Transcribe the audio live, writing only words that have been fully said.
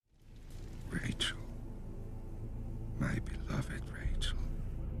Rachel. My beloved Rachel.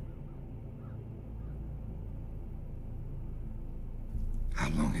 How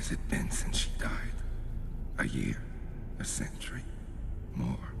long has it been since she died? A year? A century?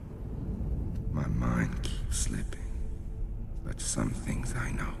 More? My mind keeps slipping, but some things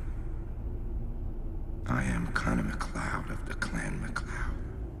I know. I am Connor MacLeod of the Clan MacLeod.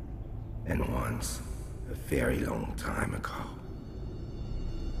 And once, a very long time ago,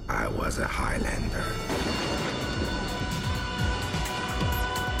 I was a Highlander.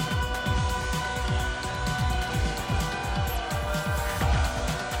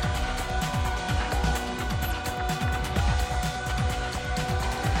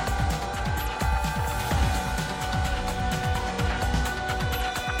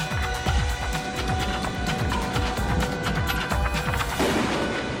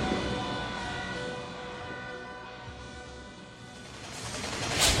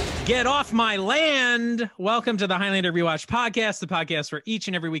 Get off my land. Welcome to the Highlander Rewatch Podcast, the podcast where each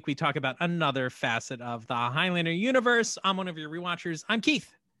and every week we talk about another facet of the Highlander universe. I'm one of your rewatchers. I'm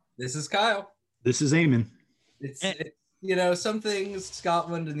Keith. This is Kyle. This is Eamon. It's you know, some things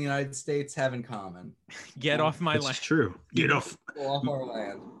Scotland and the United States have in common. Get off my land. That's true. Get off our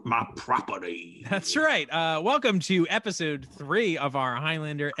land. my property. That's right. Welcome to episode 3 of our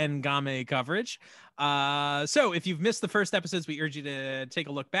Highlander Ngame coverage. So if you've missed the first episodes, we urge you to take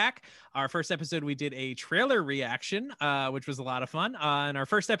a look back. Our first episode, we did a trailer reaction, which was a lot of fun. In our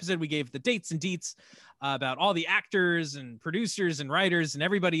first episode, we gave the dates and deets about all the actors and producers and writers and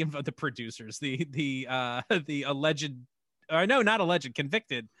everybody involved. The producers, the alleged, or no, not alleged,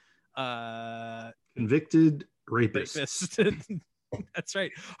 convicted rapist. That's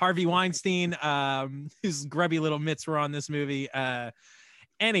right. Harvey Weinstein, whose grubby little mitts were on this movie.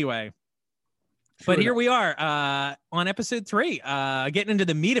 Anyway. But here we are on episode 3, getting into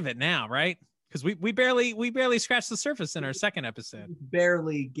the meat of it now, right? Because we barely scratched the surface in our second episode.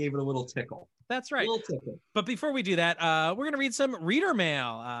 Barely gave it a little tickle. That's right. A little tickle. But before we do that, we're going to read some reader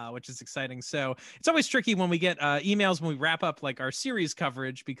mail, which is exciting. So it's always tricky when we get emails when we wrap up like our series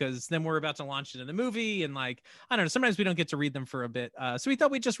coverage, because then we're about to launch into the movie. And like, I don't know, sometimes we don't get to read them for a bit. So we thought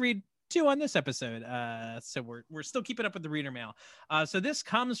we'd just read 2 on this episode. So we're still keeping up with the reader mail. So this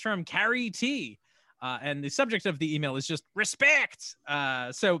comes from Carrie T. And the subject of the email is just respect.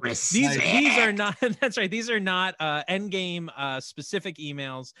 So these are not, that's right. These are not Endgame specific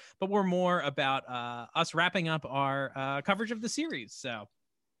emails, but we're more about us wrapping up our coverage of the series.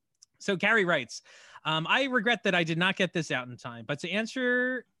 So Carrie writes, I regret that I did not get this out in time, but to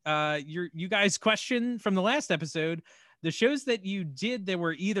answer you guys' question from the last episode, the shows that you did that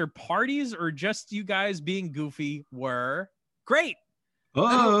were either parties or just you guys being goofy were great.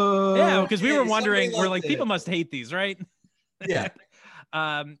 Oh, yeah, because we were wondering, we're like, people must hate these, right? Yeah.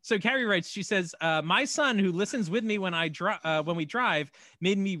 So Carrie writes, she says, my son who listens with me when when we drive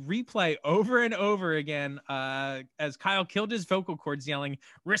made me replay over and over again as Kyle killed his vocal cords yelling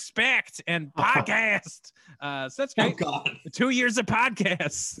respect and podcast. So that's great. Oh, God. 2 years of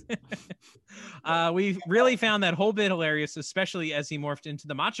podcasts. We really found that whole bit hilarious, especially as he morphed into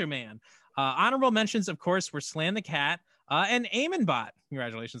the Macho Man. Honorable mentions, of course, were Slan the Cat, and Eamon Bot.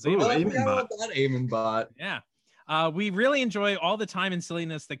 Congratulations, Eamon. Eamon Bot. Yeah. We really enjoy all the time and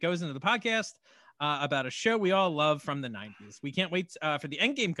silliness that goes into the podcast about a show we all love from the 90s. We can't wait for the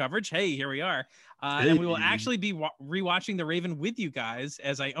Endgame coverage. Hey, here we are. And we will actually be rewatching The Raven with you guys,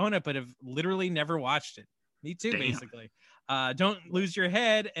 as I own it, but have literally never watched it. Me too, basically. Don't lose your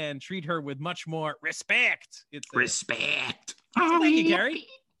head and treat her with much more respect. Respect. Thank you, Gary.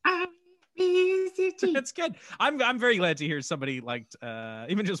 That's good. I'm very glad to hear somebody liked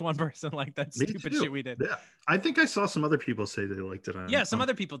even just one person like that stupid shit we did. Yeah, I think I saw some other people say they liked it. Yeah, some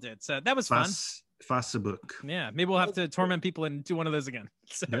other people did. So that was fun. Facebook. Yeah, maybe we'll have to torment people and do one of those again.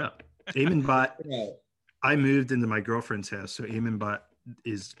 So. Yeah, Eamon Bot. I moved into my girlfriend's house, so Eamon Bot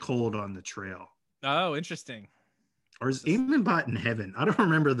is cold on the trail. Oh, interesting. Or is Eamon Bot in heaven? I don't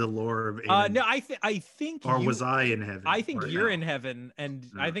remember the lore of Eamon. No, I think. Or was I in heaven? I think you're in heaven, and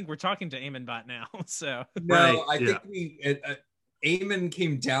I think we're talking to Eamon Bot now. So no, right, I think Eamon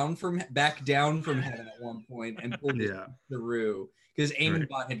came back down from heaven at one point and pulled the Rue because Eamon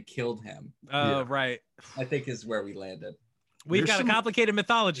Bot had killed him. Oh, right. I think is where we landed. We've got a complicated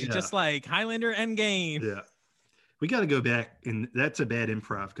mythology, just like Highlander Endgame. Yeah. We got to go back, and that's a bad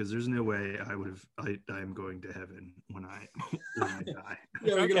improv because there's no way I am going to heaven when I die.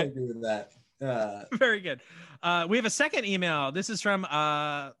 Yeah, we're gonna agree with that. Very good. We have a second email. This is from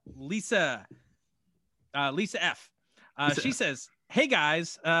Lisa F. She says, Hey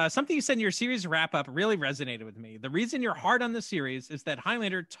guys, something you said in your series wrap up really resonated with me. The reason you're hard on the series is that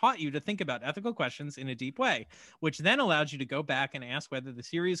Highlander taught you to think about ethical questions in a deep way, which then allowed you to go back and ask whether the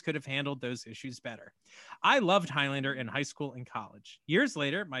series could have handled those issues better. I loved Highlander in high school and college. Years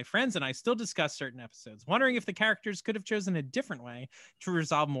later, my friends and I still discuss certain episodes, wondering if the characters could have chosen a different way to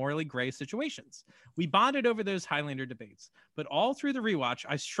resolve morally gray situations. We bonded over those Highlander debates, but all through the rewatch,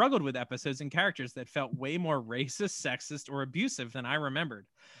 I struggled with episodes and characters that felt way more racist, sexist, or abusive than I remembered.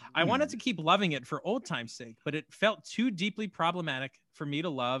 I wanted to keep loving it for old time's sake, but it felt too deeply problematic for me to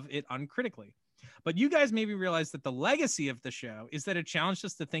love it uncritically. But you guys made me realize that the legacy of the show is that it challenged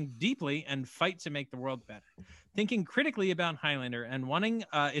us to think deeply and fight to make the world better. Thinking critically about Highlander and wanting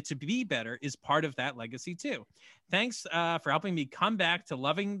it to be better is part of that legacy too. Thanks for helping me come back to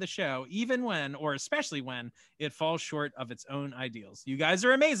loving the show, even when, or especially when, it falls short of its own ideals. You guys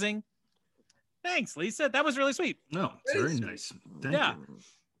are amazing. Thanks, Lisa. That was really sweet. No, it's very nice. Thank you.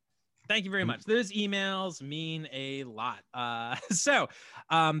 Thank you very much. Those emails mean a lot. So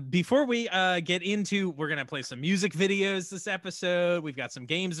before we get into, we're going to play some music videos this episode. We've got some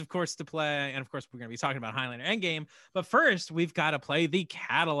games, of course, to play. And of course, we're going to be talking about Highlander Endgame. But first, we've got to play the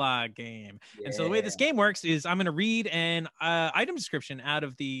catalog game. Yeah. And so the way this game works is I'm going to read an item description out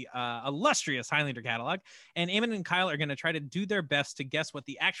of the illustrious Highlander catalog. And Eamon and Kyle are going to try to do their best to guess what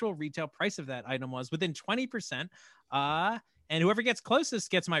the actual retail price of that item was within 20%. And whoever gets closest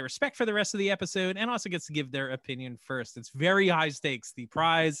gets my respect for the rest of the episode and also gets to give their opinion first. It's very high stakes. The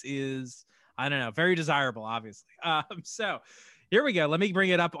prize is, I don't know, very desirable, obviously. So here we go. Let me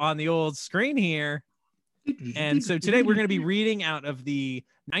bring it up on the old screen here. And so today we're going to be reading out of the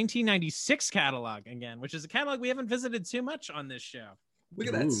 1996 catalog again, which is a catalog we haven't visited too much on this show. Look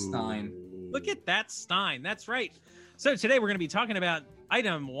at that Stein. Look at that Stein. That's right. So today we're going to be talking about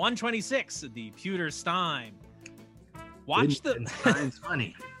item 126, the Pewter Stein. Watch the Stein's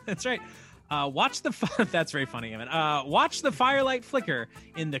funny. That's right. Watch the that's very funny, Evan. Watch the firelight flicker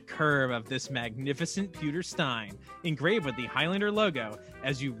in the curve of this magnificent pewter stein, engraved with the Highlander logo,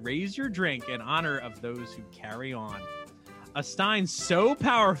 as you raise your drink in honor of those who carry on. A stein so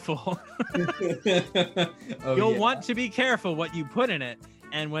powerful, you'll want to be careful what you put in it,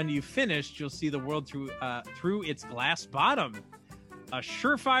 and when you've finished, you'll see the world through its glass bottom. A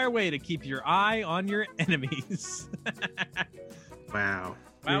surefire way to keep your eye on your enemies. Wow.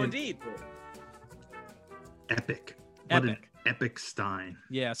 Wow, indeed. Epic. What an epic Stein.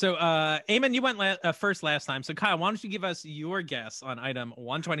 Yeah. So, Eamon, you went first last time. So, Kyle, why don't you give us your guess on item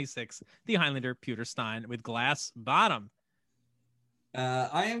 126, the Highlander Pewter Stein with glass bottom?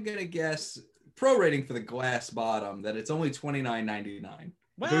 I am going to guess pro rating for the glass bottom that it's only $29.99.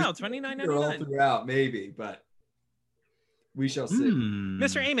 Wow, $29.99. All throughout, maybe, but we shall see.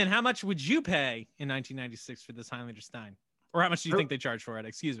 Mr. Eamon, how much would you pay in 1996 for this Highlander Stein? Or how much do you think they charge for it?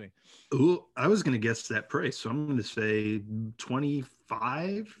 Excuse me. Oh, I was going to guess that price, so I'm going to say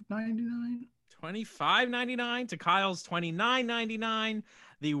 $25.99. $25.99 to Kyle's $29.99.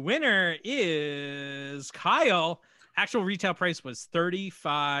 The winner is Kyle. Actual retail price was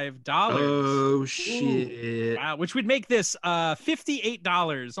 $35. Oh shit! Wow, which would make this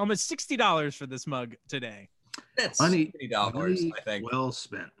 $58, almost $60 for this mug today. That's $50, I think. Well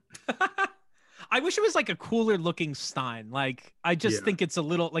spent. I wish it was like a cooler looking Stein. Like I just think it's a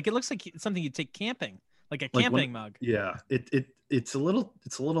little like it looks like something you take camping, like a camping mug. Yeah, it's a little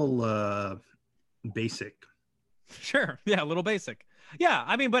basic. Sure, yeah, a little basic. Yeah,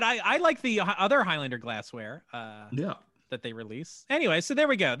 I mean, but I like the other Highlander glassware. That they release. Anyway, so there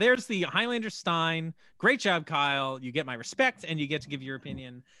we go. There's the Highlander Stein. Great job, Kyle. You get my respect, and you get to give your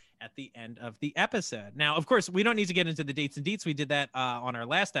opinion at the end of the episode. Now, of course, we don't need to get into the dates and deets. We did that on our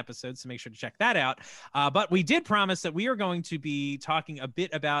last episode, so make sure to check that out. But we did promise that we are going to be talking a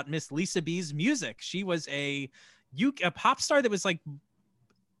bit about Miss Lisa B's music. She was a pop star that was like,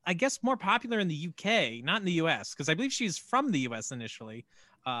 I guess, more popular in the UK, not in the US, because I believe she's from the US initially,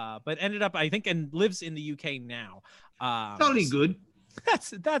 but ended up, I think, and lives in the UK now. Totally good.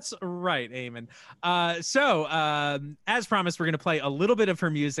 That's right, Eamon. So as promised, we're going to play a little bit of her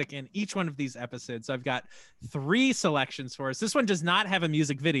music in each one of these episodes. So I've got 3 selections for us. This one does not have a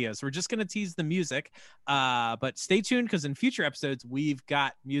music video, so we're just going to tease the music. But stay tuned, because in future episodes, we've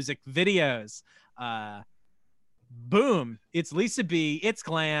got music videos. Boom. It's Lisa B. It's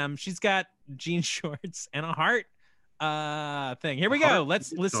glam. She's got jean shorts and a heart thing. Here we go.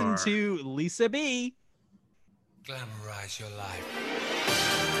 Let's listen to Lisa B. Glamorize your life.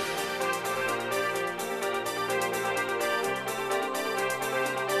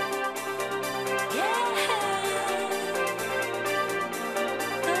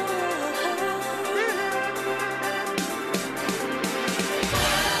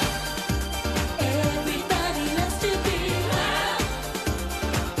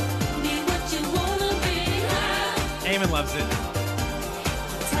 Eamon loves it.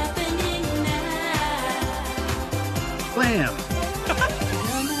 Blam.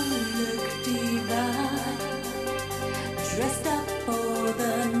 Dressed up for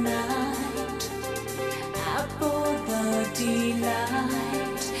the night, out for the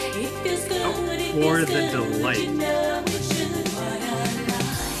delight. It feels good, Out it for feels the good, delight. you know it should.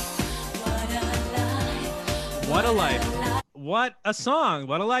 What a life, What a song.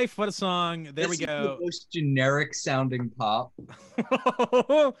 What a life. What a song. There we This is go. the most generic sounding pop.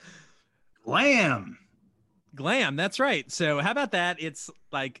 Glam. Glam. That's right. So how about that? It's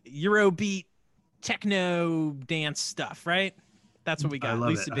like Eurobeat, techno dance stuff, right? That's what we got. I love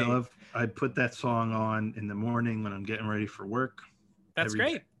Lisa it. B. I put that song on in the morning when I'm getting ready for work. That's every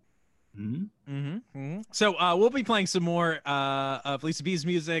great. day. Mhm. So we'll be playing some more of Lisa B's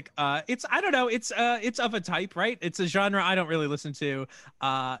music. It's I don't know, it's of a type, right? It's a genre I don't really listen to.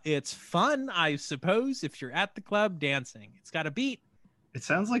 It's fun, I suppose, if you're at the club dancing. It's got a beat. It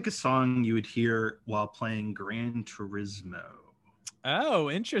sounds like a song you would hear while playing Gran Turismo.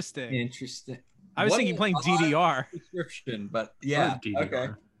 Oh, interesting. Interesting. I was What thinking an playing odd DDR. description, but yeah. Or DDR.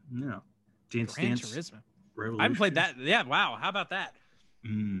 Okay. Yeah. Dance Gran Dance Turismo. Revolution. I haven't played that. Yeah, wow. How about that? Do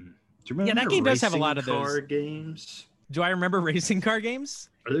you remember that game does have a racing lot of those. car games? Do I remember racing car games?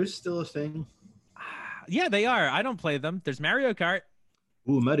 Are those still a thing? Yeah, they are. I don't play them. There's Mario Kart.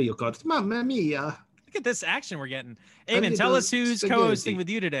 Ooh, Mario Kart. Mamma mia. Look at this action we're getting. I Eamon, need tell those us who's spaghetti. co-hosting with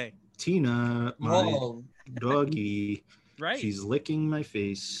you today. Tina, my Oh, doggy. Right. She's licking my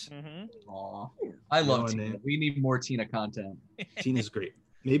face. aw. I love No, Tina. Nate. We need more Tina content. Tina's great.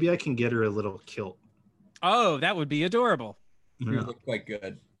 Maybe I can get her a little kilt. Oh, that would be adorable. You Yeah. look quite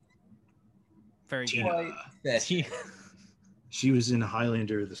good. Very good. Tina. Fashion. She was in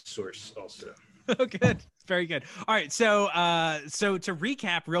Highlander the Source also. Oh, good. Very good. All right. So to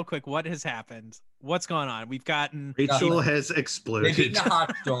recap real quick, what has happened? What's going on? We've gotten Rachel has They've exploded. eaten a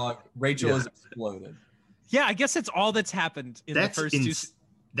hot dog. Rachel Yeah. has exploded. yeah, I guess that's all that's happened in That's the first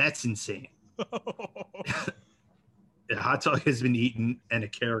That's insane. two. A hot dog has been eaten and a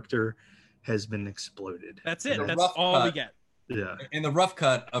character has been exploded. That's it. The That's rough all we cut. get. Yeah. In the rough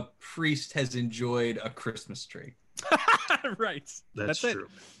cut, a priest has enjoyed a Christmas tree. Right. That's it. true.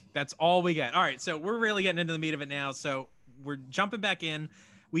 That's all we get. All right. So we're really getting into the meat of it now. So we're jumping back in.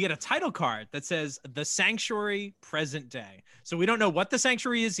 We get a title card that says The Sanctuary Present Day. So we don't know what The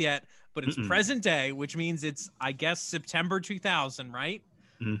Sanctuary is yet, but it's present day, which means it's, I guess, September 2000, right?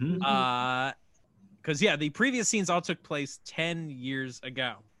 Mm-hmm. Because, yeah, the previous scenes all took place 10 years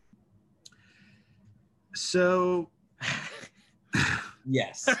ago. So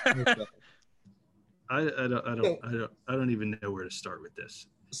Yes. I don't even know where to start with this.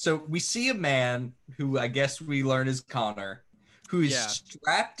 So we see a man who I guess we learn is Connor, who is Yeah.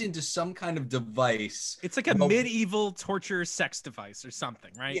 strapped into some kind of device. It's like a Well- medieval torture sex device or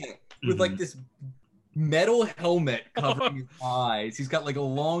something, right? Yeah, with like this metal helmet covering his eyes. He's got like a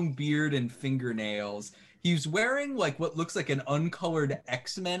long beard and fingernails. He's wearing like what looks like an uncolored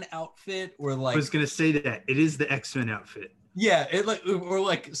X-Men outfit, or I like was gonna say that it is the X-Men outfit. yeah, it like or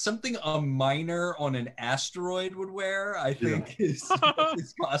like something a miner on an asteroid would wear. I think is what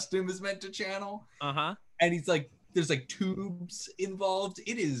his costume is meant to channel. Uh-huh. And he's like, there's like tubes involved.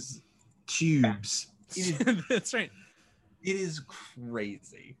 It is Tubes. That's right. it is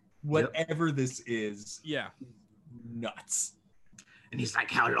crazy. Whatever this is, Yeah. nuts. And he's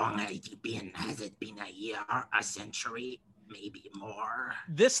like, how long has it been? Has it been a year, a century, maybe more?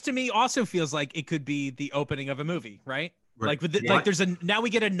 This to me also feels like it could be the opening of a movie, right? Right. Like with the, Yeah. like there's a now we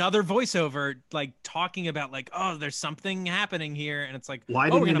get another voiceover like talking about like, oh, there's something happening here, and it's like, Why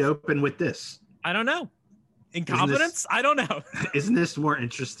oh, we're didn't it gonna- open with this? I don't know. Incompetence? I don't know. Isn't this more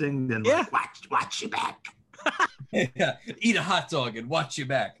interesting than Yeah. like, Watch your back. Yeah, eat a hot dog and watch your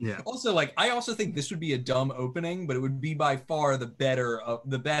back. Yeah. Also, like I also think this would be a dumb opening, but it would be by far the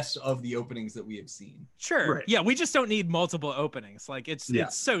best of the openings that we have seen. Sure. Right. Yeah, we just don't need multiple openings. Like it's Yeah.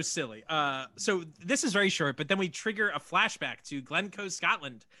 so silly. So this is very short, but then we trigger a flashback to Glencoe,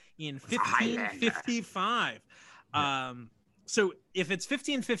 Scotland in 1555. So if it's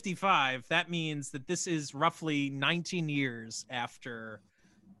 1555, that means that this is roughly 19 years after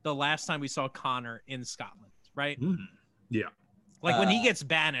the last time we saw Connor in Scotland, right? Yeah. Like when he Uh, gets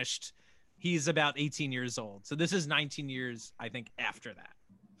banished, he's about 18 years old. So this is 19 years, I think, after that.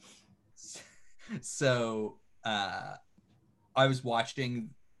 So I was watching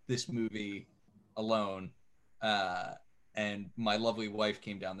this movie alone, and my lovely wife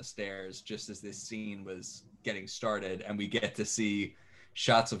came down the stairs just as this scene was getting started, and we get to see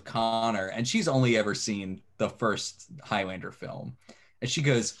shots of Connor, and she's only ever seen the first Highlander film. And she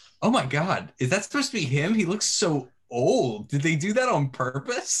goes, "Oh my God, is that supposed to be him? He looks so old. Did they do that on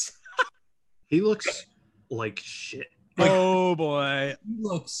purpose? He looks like shit. Oh boy. He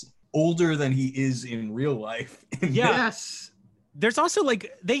looks older than he is in real life. Yeah. Yes. There's also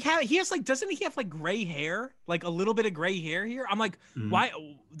like he has like, doesn't he have like gray hair, like a little bit of gray hair here? I'm like, Mhm. why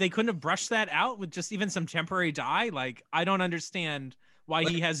they couldn't have brushed that out with just even some temporary dye? Like, I don't understand why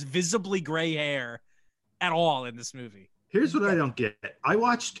he has visibly gray hair at all in this movie. Here's what I don't get. I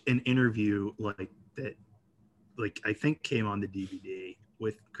watched an interview like that, like I think came on the DVD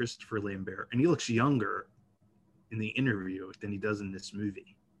with Christopher Lambert, and he looks younger in the interview than he does in this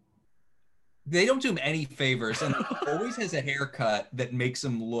movie. They don't do him any favors, and he always has a haircut that makes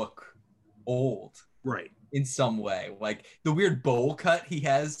him look old Right. in some way. Like the weird bowl cut he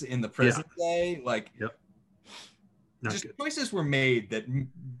has in the present day. Like, Not just good. choices were made that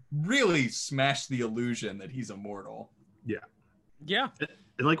really smash the illusion that he's immortal. Yeah.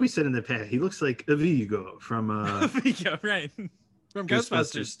 And like we said in the past, he looks like a Vigo from Yeah, right. From Ghostbusters.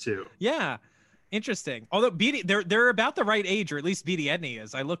 Ghostbusters 2. Yeah. Interesting. Although Beatty, they're about the right age, or at least Beatty Edney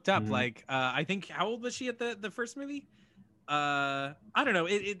is. I looked up, Mhm. like, I think, how old was she at the first movie? I don't know.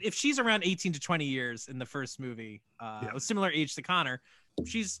 If she's around 18 to 20 years in the first movie, a similar age to Connor,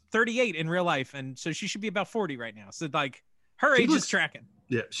 she's 38 in real life, and so she should be about 40 right now. So like, her She age looks- is tracking.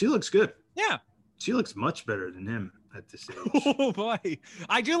 Yeah, she looks good. Yeah. She looks much better than him at this age. Oh boy,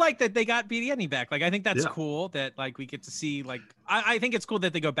 I do like that they got Beatty Edney back. Like, I think that's Yeah. cool that like we get to see, like, I think it's cool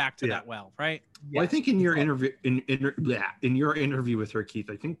that they go back to Yeah. that well, right? Well, I think in your interview in your interview with her, Keith,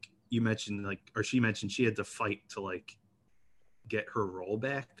 I think you mentioned she mentioned she had to fight to like get her role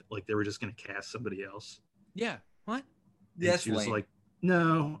back. Like they were just going to cast somebody else. Yeah. What? And Yes, she was lame. like,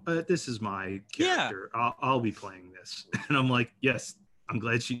 "No, this is my character. I'll be playing this." And I'm like, "Yes, I'm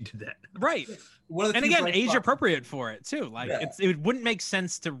glad she did that." Right. One of the And few again, bright age spots- appropriate for it too. Like, Yeah. it wouldn't make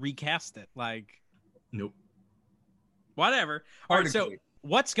sense to recast it. Like, Nope. whatever. All Hard right, to so believe.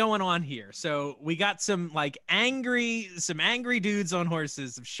 what's going on here? So we got some angry dudes on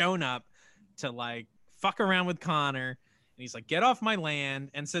horses have shown up to like fuck around with Connor, and he's like, "Get off my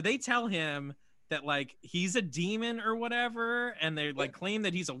land." And so they tell him that like he's a demon or whatever, and they like claim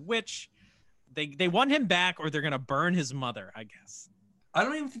that he's a witch. They want him back, or they're gonna burn his mother, I guess. I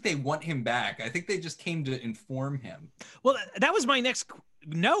don't even think they want him back. I think they just came to inform him. Well, that was my next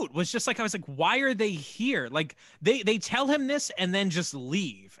note, was just like, I was like, why are they here? Like they tell him this and then just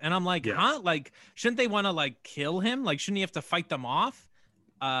leave. And I'm like, Yeah. huh? Like, shouldn't they want to like kill him? Like, shouldn't he have to fight them off?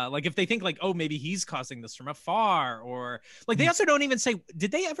 Like if they think like, oh, maybe he's causing this from afar, or like they also don't even say,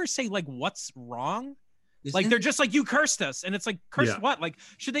 did they ever say like what's wrong? Like they're just like, you cursed us, and it's like, cursed Yeah. what? Like,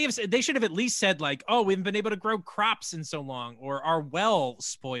 should they have said, they should have at least said like, oh, we haven't been able to grow crops in so long, or our well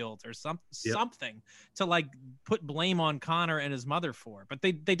spoiled, or something to like put blame on Connor and his mother for, but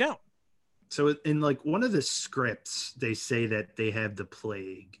they don't. So in like one of the scripts, they say that they have the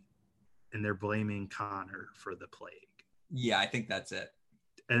plague, and they're blaming Connor for the plague. Yeah, I think that's it.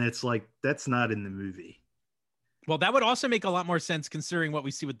 And it's like that's not in the movie. Well, that would also make a lot more sense considering what we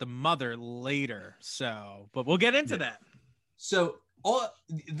see with the mother later. So, but we'll get into that. So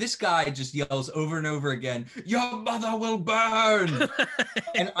this guy just yells over and over again, "Your mother will burn."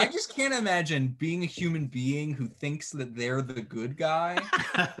 And I just can't imagine being a human being who thinks that they're the good guy,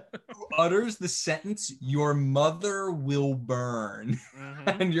 who utters the sentence, "Your mother will burn."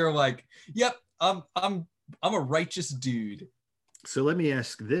 And you're like, "Yep, I'm a righteous dude." So let me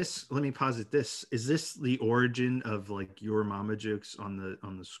ask this. Let me posit this: is this the origin of like your mama jokes on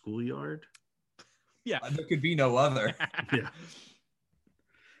the schoolyard? Yeah. There could be no other. Yeah.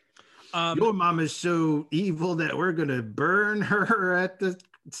 Your mama's so evil that we're gonna burn her at the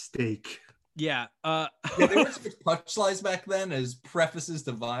stake. Yeah. Yeah, they were such punchlines back then as prefaces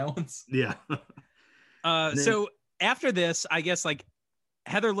to violence. Yeah. So after this, I guess like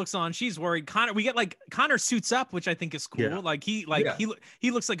Heather looks on, she's worried. Connor suits up, which I think is cool. Yeah. Like he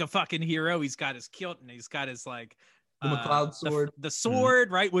looks like a fucking hero. He's got his kilt and he's got his like The McLeod sword. the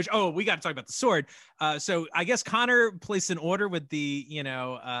sword, right? Which, we got to talk about the sword. So I guess Connor placed an order with the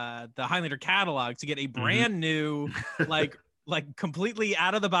Highlander catalog to get a brand new, like completely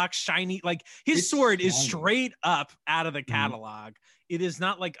out of the box, shiny, like his It's sword is shiny. straight up out of the catalog. It is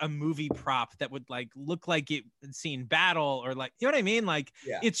not like a movie prop that would like look like it seen battle, or like, you know what I mean? Like,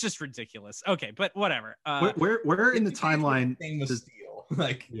 Yeah. it's just ridiculous. Okay, but whatever. Where in the timeline? Thing was does- steel.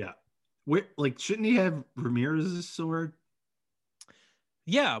 Like, Yeah. Where shouldn't he have Ramirez's sword?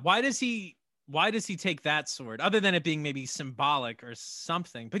 Yeah, why does he take that sword, other than it being maybe symbolic or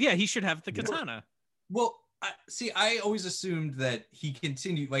something? But yeah, he should have the katana. well, I always assumed that he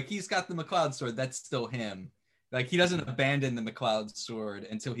continued, like, he's got the McLeod sword. That's still him. Like, he doesn't abandon the McLeod sword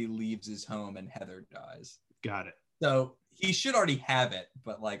until he leaves his home and Heather dies. Got it. So he should already have it,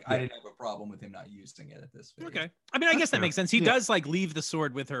 but like I didn't have a problem with him not using it at this phase. Okay. I mean, I guess that fair. makes sense. He Yeah. does like leave the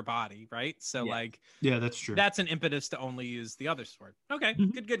sword with her body, right? So Yeah. like Yeah, that's true. that's an impetus to only use the other sword. Okay.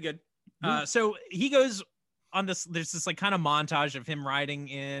 Mhm. Good. Yeah. So he goes on this, there's this like kind of montage of him riding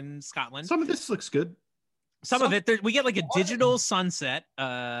in Scotland. Some of this looks good. Some of it we get like a Some- digital sunset,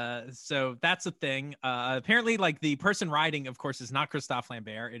 so that's a thing. Apparently like the person riding, of course, is not Christophe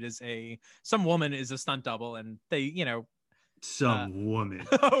Lambert. It is some woman is a stunt double, and they Some woman.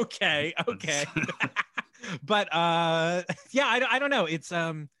 okay but yeah, I don't know, it's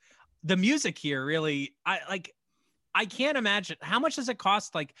the music here really, I can't imagine how much does it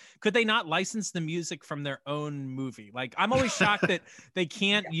cost. Like, could they not license the music from their own movie? Like, I'm always shocked that they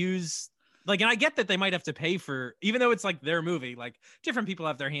can't use, like, and I get that they might have to pay for, even though it's like their movie, like different people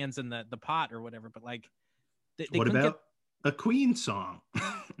have their hands in the pot or whatever, but like they What couldn't about a Queen song? get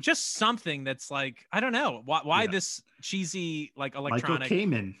just something that's like, I don't know why Yeah. this cheesy like electronic.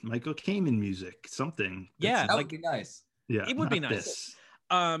 Michael Kamen music, something. Yeah, That like, would be nice. Yeah, it would be not nice. this.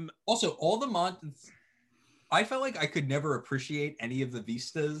 Also, all the I felt like I could never appreciate any of the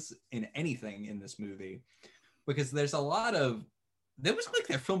vistas in anything in this movie, because there's a lot of, they was like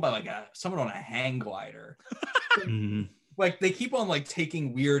they're filmed by like someone on a hang glider. Mhm. Like they keep on like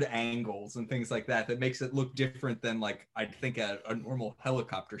taking weird angles and things like that makes it look different than like I'd think a normal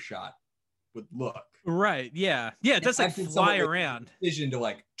helicopter shot would look. Right, yeah, it does like I think fly someone, like, around. Vision to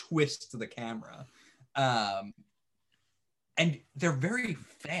like twist the camera, and they're very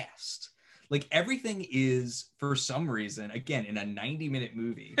fast. Like everything is, for some reason, again in a 90-minute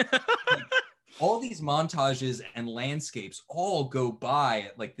movie, like, all these montages and landscapes all go by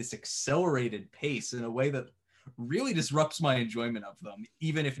at like this accelerated pace in a way that really disrupts my enjoyment of them,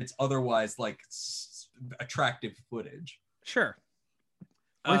 even if it's otherwise like attractive footage. Sure.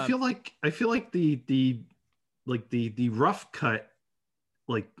 I feel like the rough cut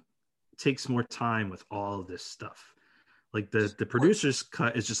like takes more time with all of this stuff. Like the producer's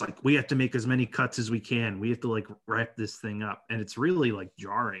cut is just like, we have to make as many cuts as we can. We have to like wrap this thing up, and it's really like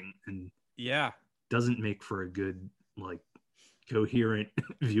jarring and Yeah. doesn't make for a good like coherent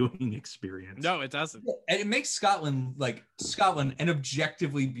viewing experience. No, it doesn't. And it makes Scotland, an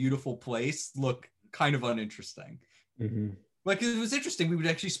objectively beautiful place, look kind of uninteresting. Like, if it was interesting, we would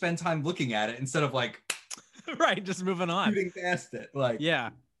actually spend time looking at it instead of like Right, just moving on. shooting past it. Like, Yeah.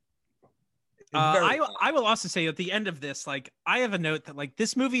 it's very fun. I will also say at the end of this, like, I have a note that like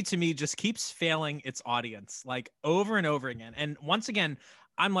this movie to me just keeps failing its audience like over and over again. And once again,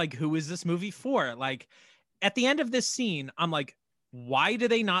 I'm like, who is this movie for? Like at the end of this scene, I'm like, why do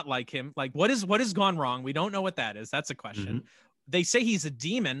they not like him? Like, what has gone wrong? We don't know what that is. That's a question. They say he's a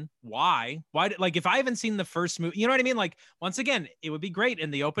demon. Why? Like, if I haven't seen the first movie, you know what I mean? Like, once again, it would be great in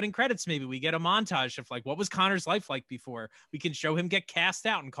the opening credits. Maybe we get a montage of like, what was Connor's life like before? We can show him get cast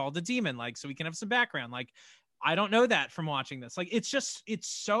out and called a demon, like, so we can have some background. Like, I don't know that from watching this. Like, it's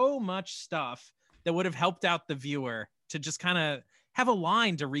so much stuff that would have helped out the viewer to just kind of have a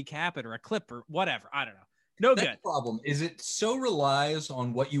line to recap it or a clip or whatever. I don't know. No That's good. the problem is it so relies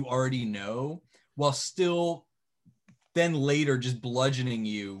on what you already know while still then later just bludgeoning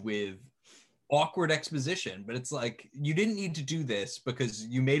you with awkward exposition. But it's like, you didn't need to do this because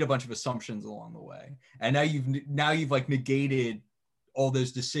you made a bunch of assumptions along the way, and now you've like negated all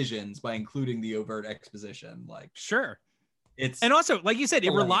those decisions by including the overt exposition. Like, Sure. and also, like you said, it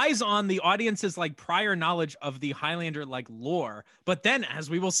Right. relies on the audience's like prior knowledge of the Highlander like lore, but then as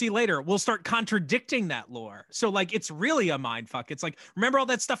we will see later, we'll start contradicting that lore. So like, it's really a mind fuck. It's like, remember all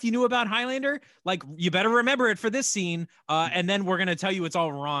that stuff you knew about Highlander? Like, you better remember it for this scene, and then we're gonna tell you it's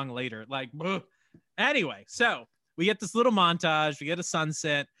all wrong later. Like, ugh. Anyway, so we get this little montage, we get a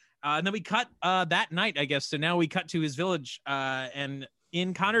sunset, and then we cut that night, I guess. So now we cut to his village and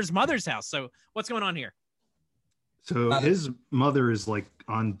in Connor's mother's house. So what's going on here? So his mother is like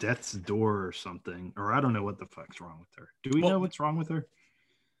on death's door or something, or I don't know what the fuck's wrong with her. Do we know what's wrong with her?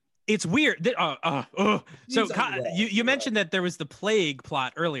 It's weird. So you mentioned that there was the plague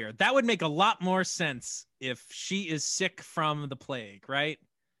plot earlier. That would make a lot more sense if she is sick from the plague, right?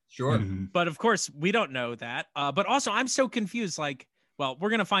 sure. But of course, we don't know that. But also, I'm so confused. Like, well,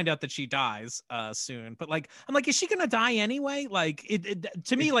 we're gonna find out that she dies soon. But like, I'm like, is she gonna die anyway? Like,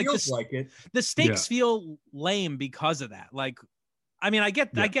 to me, It like feels like it. the stakes feel lame because of that. Like, I mean, I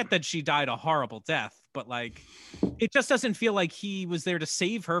get that she died a horrible death, but like, it just doesn't feel like he was there to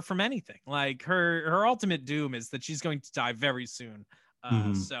save her from anything. Like, her ultimate doom is that she's going to die very soon.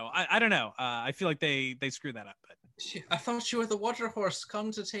 So I don't know. I feel like they screwed that up. But I thought you were the water horse.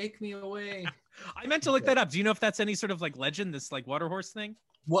 Come to take me away. I meant to look that up. Do you know if that's any sort of like legend? This like water horse thing?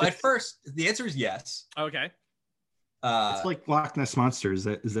 Well, at first, the answer is yes. Okay. It's like Loch Ness Monster. Is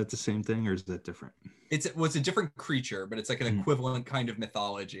that the same thing or is that different? It's a different creature, but it's like an equivalent kind of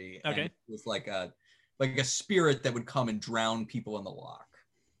mythology. Okay. And it was like a spirit that would come and drown people in the loch.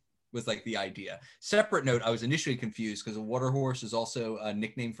 Was like the idea. Separate note, I was initially confused because a water horse is also a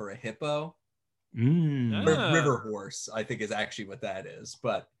nickname for a hippo. River horse, I think, is actually what that is.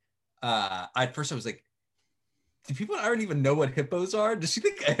 But at first I was like, do people aren't even know what hippos are? Does she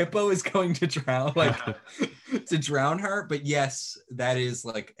think a hippo is going to drown, like to drown her? But yes, that is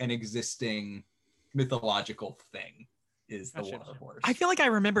like an existing mythological thing. Is the water horse. I feel like I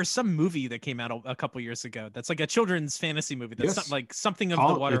remember some movie that came out a couple years ago. That's like a children's fantasy movie. That's Yes. like something of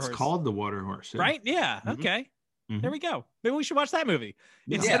the water horse. It's called The Water Horse. Yeah. Right? Yeah. Okay. There we go. Maybe we should watch that movie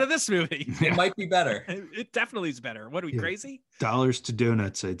instead of this movie. It might be better. It definitely is better. What are we, crazy? Dollars to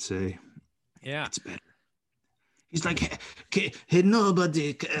donuts, I'd say. Yeah. It's better. He's like, hey,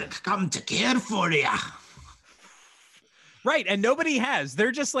 nobody come to care for you. Right. And nobody has.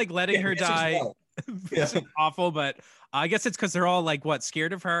 They're just like letting her die. It's awful, but I guess it's because they're all like, what,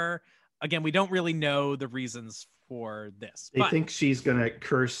 scared of her? Again, we don't really know the reasons for this. They think she's going to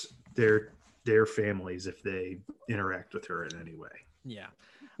curse their families if they interact with her in any way.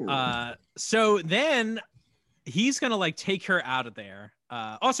 Yeah. So then he's going to like take her out of there.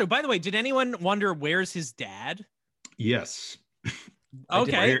 Also, by the way, did anyone wonder where's his dad? Yes.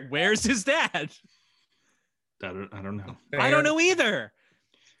 Okay. Where's his dad? I don't know. I don't know either.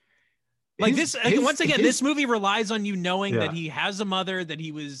 Like once again, this movie relies on you knowing that he has a mother, that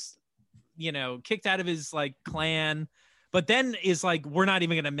he was, kicked out of his like clan, but then is like, we're not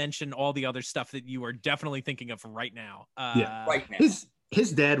even going to mention all the other stuff that you are definitely thinking of right now. Right now.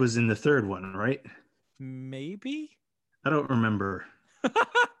 His dad was in the third one, right? Maybe. I don't remember.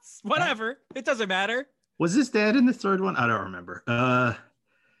 Whatever. It doesn't matter. Was his dad in the third one? I don't remember.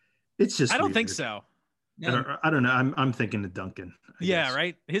 It's just I don't weird. think so. I don't know. I'm thinking of Duncan. I guess.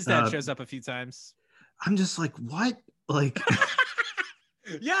 Right. His dad shows up a few times. I'm just like, what? Like,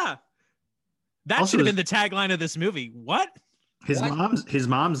 yeah. That Also, should have been the tagline of this movie. What? His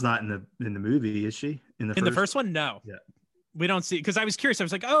mom's not in the movie, is she? In the first one? No. Yeah. We don't see, because I was curious. I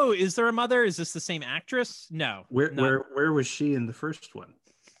was like, oh, is there a mother? Is this the same actress? No. Where was she in the first one?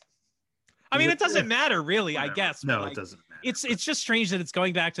 I mean, it doesn't matter really, Whatever. I guess. No, like, it doesn't matter. It's just strange that it's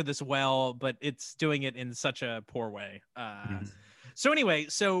going back to this well, but it's doing it in such a poor way. So anyway,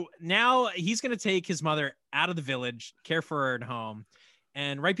 so now he's going to take his mother out of the village, care for her at home.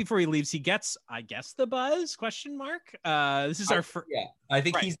 And right before he leaves, he gets, I guess, the buzz, ? This is our first. Yeah, I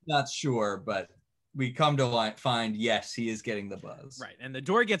think he's not sure, but we come to find, yes, he is getting the buzz. Right. And the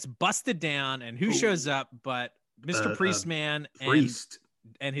door gets busted down, and who shows up but Mr. Priestman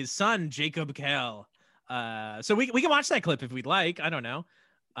and his son, Jacob Kell. So we can watch that clip if we'd like. I don't know.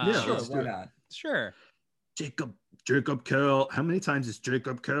 Sure, why not? Sure. Jacob Kell. How many times is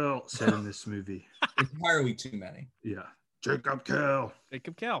Jacob Kell said in this movie? Entirely too many. Yeah. Jacob Kell.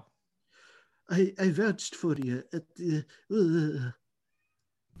 Jacob Kell. I vouched for you at the.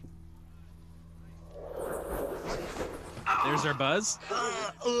 There's our buzz.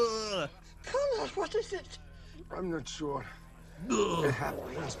 Connor, what is it? I'm not sure. It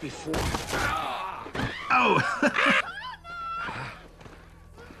happened once before. Oh!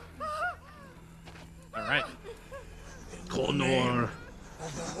 All right. Connor.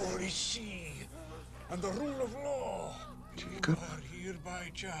 Of the Holy See and the rule of law. Jacob? You are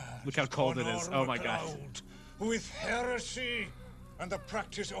hereby charged. Look how cold it is. Oh my gosh. With heresy and the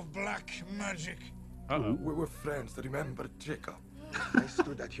practice of black magic. Uh-oh. We were friends, remember, Jacob? I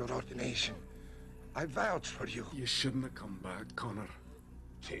stood at your ordination. I vouched for you. You shouldn't have come back, Connor.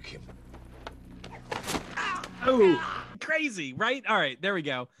 Take him. Oh, crazy, right? All right, there we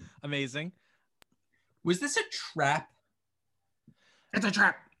go. Amazing. Was this a trap? It's a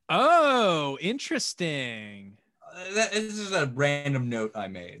trap. Oh, interesting. This is a random note I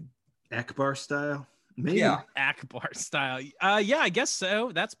made. Akbar style? Maybe. Yeah. Akbar style. Yeah, I guess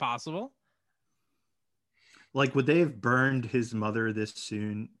so. That's possible. Like, would they have burned his mother this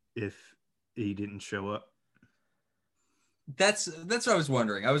soon if he didn't show up? That's what I was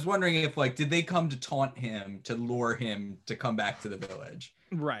wondering. I was wondering if, like, did they come to taunt him, to lure him to come back to the village?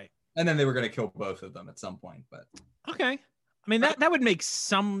 Right. And then they were going to kill both of them at some point, but Okay. I mean, that would make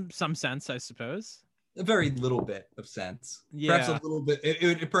some sense, I suppose. a very little bit of sense. Yeah. Perhaps a little bit.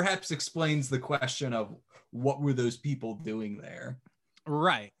 It perhaps explains the question of what were those people doing there?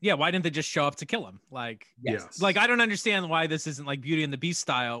 Right. Yeah. Why didn't they just show up to kill him? Like, Yes. like I don't understand why this isn't like Beauty and the Beast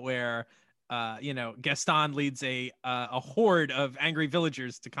style, where, Gaston leads a horde of angry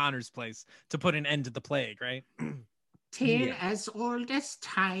villagers to Connor's place to put an end to the plague. Right. Tale as old as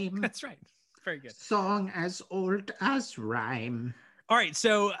time. That's right. Very good. Song as old as rhyme. All right,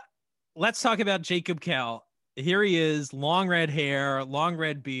 so let's talk about Jacob Kell. Here he is, long red hair, long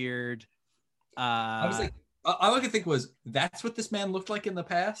red beard. I was like, all I could think was, that's what this man looked like in the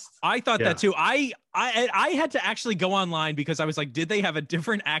past. I thought Yeah. that too. I had to actually go online because I was like, did they have a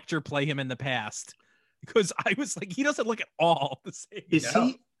different actor play him in the past? Because I was like, he doesn't look at all the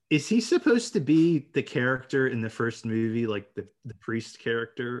same. Is he supposed to be the character in the first movie, like the priest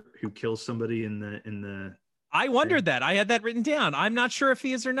character who kills somebody in the I wondered that. I had that written down. I'm not sure if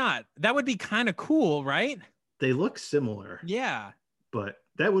he is or not. That would be kind of cool, right? They look similar, Yeah. but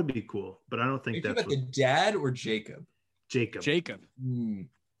that would be cool. But I don't Are think you that's talking about what the dad or Jacob? Jacob. Jacob.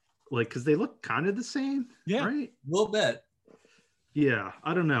 Like, because they look kind of the same, Yeah. right? A little bit. Yeah,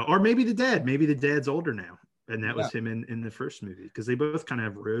 I don't know. Or maybe the dad. Maybe the dad's older now, and that was him in the first movie because they both kind of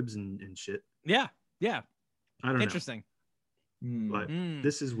have ribs and shit. Yeah. Yeah. I don't know. Interesting. But Mm.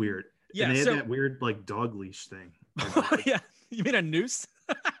 this is weird. Yeah, and they had so- that weird like dog leash thing. Yeah. You mean a noose?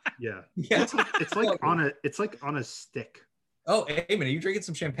 Yeah. Yeah. It's like on a stick. Oh, Eamon, are you drinking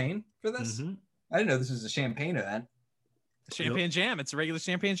some champagne for this? Mhm. I didn't know this was a champagne event. Champagne jam. It's a regular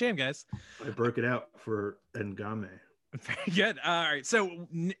champagne jam, guys. I broke it out for Ngame. Very good. All right. So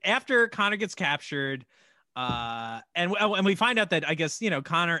after Connor gets captured, and we find out that I guess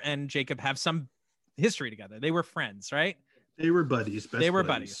Connor and Jacob have some history together. They were friends, right? They were buddies. They were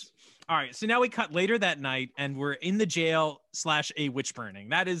buddies. All right. So now we cut later that night, and we're in the jail / a witch burning.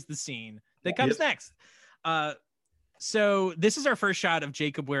 That is the scene that comes next. So this is our first shot of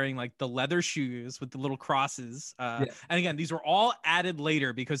Jacob wearing like the leather shoes with the little crosses. And again, these were all added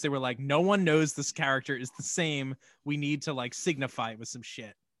later because they were like, no one knows this character is the same. We need to like signify it with some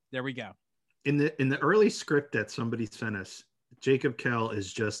shit. There we go. In the early script that somebody sent us, Jacob Kell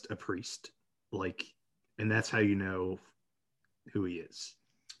is just a priest. Like, and that's how you know who he is.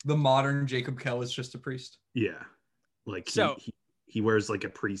 The modern Jacob Kell is just a priest. Yeah. Like he wears like a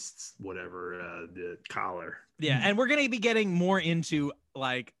priest's whatever, the collar. Yeah, and we're going to be getting more into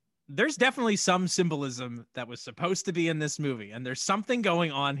like there's definitely some symbolism that was supposed to be in this movie, and there's something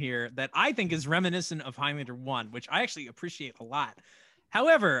going on here that I think is reminiscent of Highlander 1, which I actually appreciate a lot.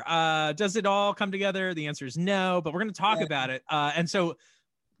 However, does it all come together? The answer is no, but we're going to talk about it. And so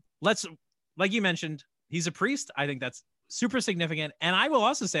let's, like you mentioned, he's a priest. I think that's super significant. And I will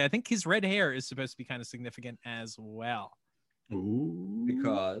also say, I think his red hair is supposed to be kind of significant as well. Ooh.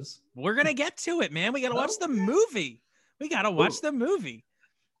 Because we're going to get to it, man. We got to watch the movie. We got to watch the movie.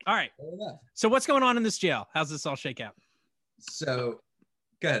 All right. So what's going on in this jail? How's this all shake out? So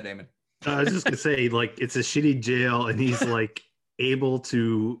go ahead, Damon. I was just gonna say, like, it's a shitty jail, and he's like able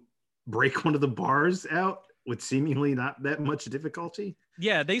to break one of the bars out with seemingly not that much difficulty.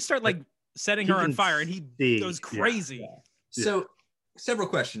 Yeah, they start like setting He her on can fire, and he see. goes crazy. So several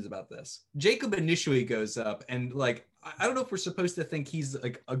questions about this. Jacob initially goes up, and like I don't know if we're supposed to think he's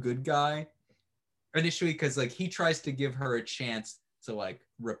like a good guy initially, because like he tries to give her a chance to like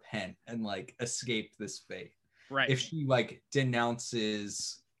repent and like escape this fate. Right. If she like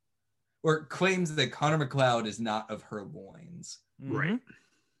denounces or claims that Connor McLeod is not of her loins. Right.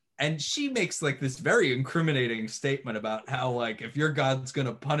 And she makes like this very incriminating statement about how like if your God's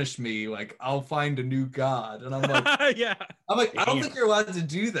gonna punish me, like I'll find a new God. And I'm like, yeah. I'm like, I don't think you're allowed to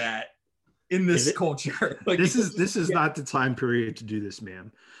do that in this culture. Like this is not the time period to do this,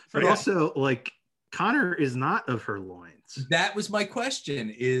 ma'am. But Yeah. also, like, Connor is not of her loins. That was my question.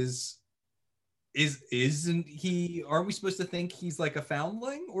 Isn't he? Are we supposed to think he's like a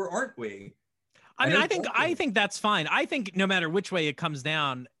foundling, or aren't we? I mean, don't I think that's fine. I think no matter which way it comes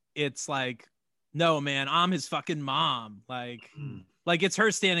down, it's like, no, man, I'm his fucking mom. Like it's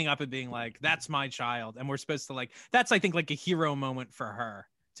her standing up and being like, that's my child. And we're supposed to like, that's, I think, like a hero moment for her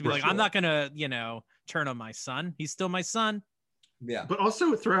to be For like, sure. I'm not going to, turn on my son. He's still my son. Yeah. But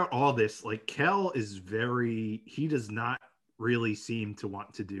also throughout all this, like, Kell is he does not really seem to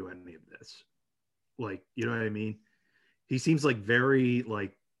want to do any of this. Like, you know what I mean? He seems like very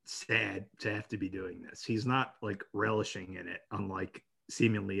like sad to have to be doing this. He's not like relishing in it, unlike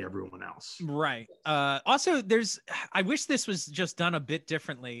seemingly everyone else. Right. Also, I wish this was just done a bit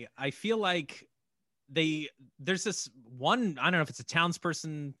differently. I feel like there's this one, I don't know if it's a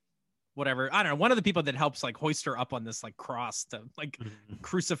townsperson, whatever. I don't know. One of the people that helps like hoist her up on this like cross to like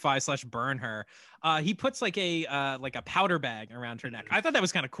crucify / burn her. He puts like a powder bag around her neck. I thought that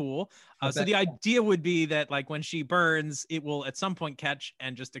was kind of cool. So the idea would be that like when she burns, it will at some point catch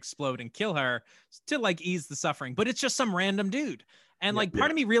and just explode and kill her to like ease the suffering. But it's just some random dude. And like part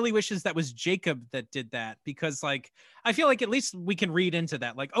of me really wishes that was Jacob that did that, because like I feel like at least we can read into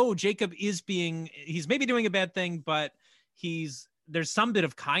that. Like, oh, Jacob he's maybe doing a bad thing, but he's there's some bit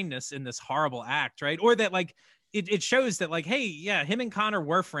of kindness in this horrible act, right? Or that like it shows that like, hey, yeah, him and Connor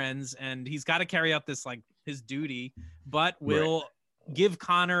were friends and he's got to carry out this like his duty, but will give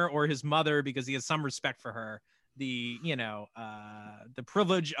Connor or his mother, because he has some respect for her, the the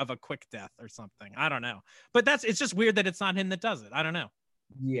privilege of a quick death or something. I don't know, but it's just weird that it's not him that does it. I don't know.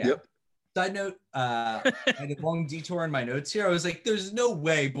 Yeah. Yep. Side note, I had a long detour in my notes here. I was like, there's no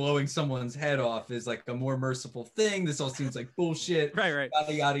way blowing someone's head off is like a more merciful thing. This all seems like bullshit. Right.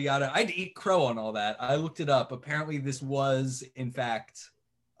 Yada, yada, yada. I'd eat crow on all that. I looked it up. Apparently this was, in fact,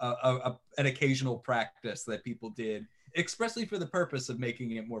 an occasional practice that people did expressly for the purpose of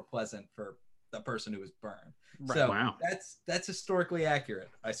making it more pleasant for the person who was burned. Right. So wow. That's historically accurate,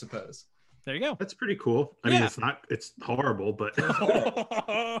 I suppose. There you go. That's pretty cool. I mean, it's horrible, but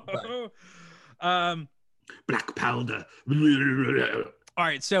black powder. All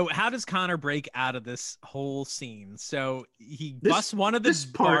right, so how does Connor break out of this whole scene? So he busts one of the this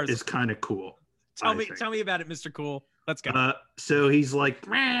part bars. is kind of cool. Tell me about it, Mr. Cool. Let's go. So he's like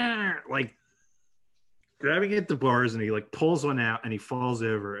grabbing at the bars, and he like pulls one out, and he falls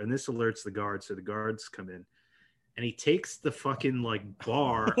over, and this alerts the guards. So the guards come in, and he takes the fucking like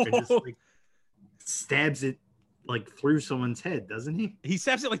bar and just like stabs it like through someone's head, doesn't he? He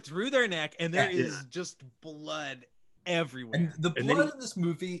stabs it like through their neck, and there is just blood everywhere. And the blood in this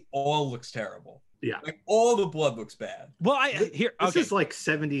movie all looks terrible. Yeah, like all the blood looks bad. Well, this is like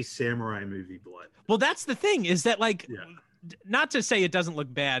 70s samurai movie blood. Well, that's the thing, is that like, not to say it doesn't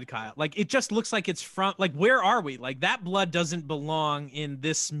look bad, Kyle. Like it just looks like it's from like, where are we? Like that blood doesn't belong in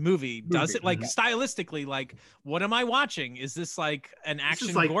this movie, does it? Like stylistically, like what am I watching? Is this like an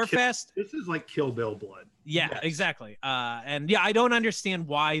action gore fest? This is like Kill Bill blood. Yeah, exactly. And yeah, I don't understand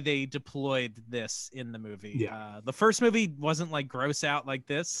why they deployed this in the movie. Yeah. The first movie wasn't like gross out like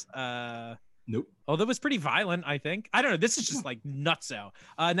this. Nope. Although it was pretty violent, I think. I don't know. This is just like nutso.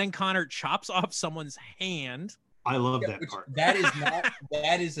 And then Connor chops off someone's hand. I love that part.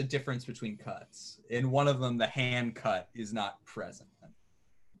 That is a difference between cuts. In one of them, the hand cut is not present.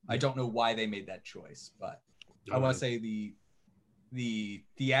 I don't know why they made that choice, but I want to say the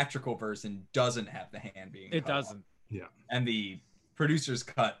theatrical version doesn't have the hand being it cut doesn't off. Yeah. And the producer's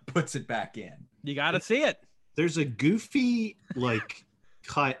cut puts it back in. You got to see it. There's a goofy like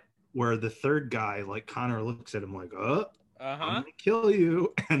cut where the third guy, like Connor, looks at him like, I'm gonna kill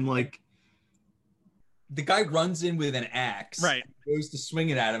you, and like the guy runs in with an axe, right? Goes to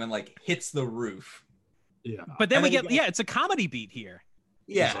swing it at him and like hits the roof. Yeah. But then it's a comedy beat here.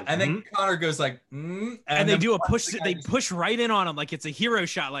 Yeah, like, and then Connor goes like, and they do a push. They push right in on him like it's a hero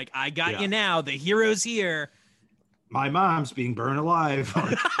shot. Like I got you now. The hero's here. My mom's being burned alive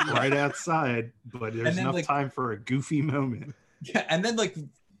right outside, but there's enough time for a goofy moment. Yeah, and then like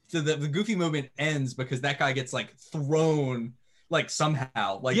the goofy moment ends because that guy gets like thrown like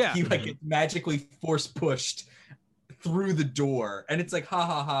somehow like he like gets magically force pushed through the door, and it's like ha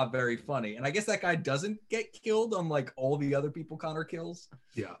ha ha, very funny. And I guess that guy doesn't get killed on like all the other people Connor kills.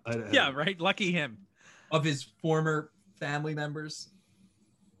 Yeah, right. Lucky him. Of his former family members.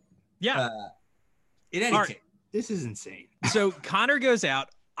 Yeah. In any case, this is insane. So Connor goes out.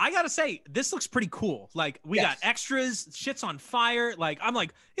 I gotta say, this looks pretty cool. Like we got extras, shit's on fire. Like I'm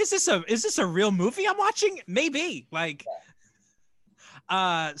like, is this a real movie I'm watching? Maybe. Like,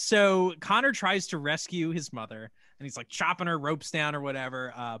 so Connor tries to rescue his mother, and he's like chopping her ropes down or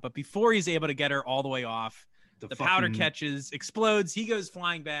whatever. But before he's able to get her all the way off, the powder catches, explodes. He goes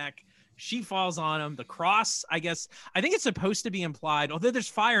flying back. She falls on him. The cross, I think it's supposed to be implied, although there's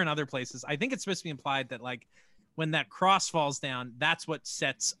fire in other places. I think it's supposed to be implied that like when that cross falls down, that's what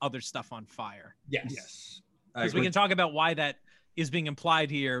sets other stuff on fire. Yes. Because we can talk about why that is being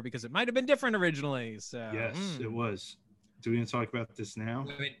implied here, because it might have been different originally. So yes, it was. Do we want to talk about this now?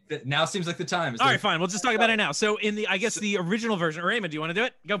 Now seems like the time. All right, fine. We'll just talk about it now. So in the, the original version, Raymond, do you want to do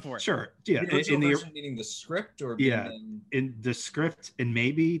it? Go for it. Sure. Yeah. In the version, meaning the script, or in the script, and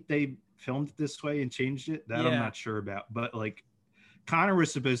maybe they filmed it this way and changed it. That I'm not sure about. But like, Connor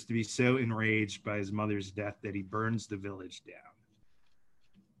was supposed to be so enraged by his mother's death that he burns the village down.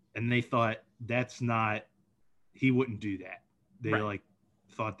 And they thought he wouldn't do that. They like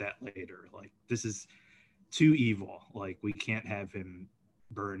thought that later. Like, this is too evil. Like, we can't have him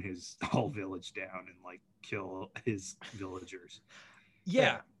burn his whole village down and like kill his villagers.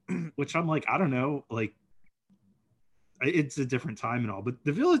 Yeah. Which I'm like, I don't know. Like, it's a different time and all, but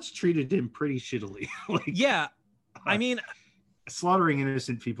the village treated him pretty shittily. Like, yeah. I mean, slaughtering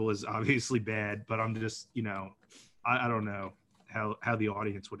innocent people is obviously bad, but I'm just, I don't know how the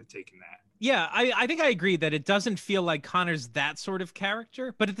audience would have taken that. Yeah, I think I agree that it doesn't feel like Connor's that sort of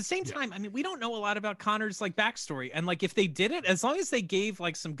character, but at the same time, I mean, we don't know a lot about Connor's like backstory, and like if they did it, as long as they gave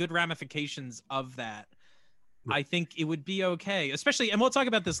like some good ramifications of that, I think it would be okay. Especially, and we'll talk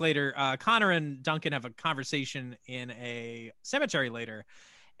about this later. Connor and Duncan have a conversation in a cemetery later,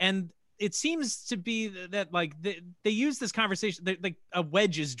 and it seems to be that like they use this conversation, like a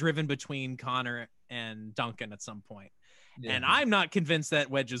wedge is driven between Connor and Duncan at some point. Yeah. And I'm not convinced that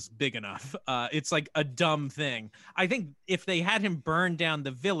wedge is big enough. It's like a dumb thing. I think if they had him burn down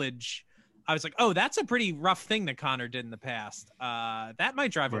the village, I was like, oh, that's a pretty rough thing that Connor did in the past. That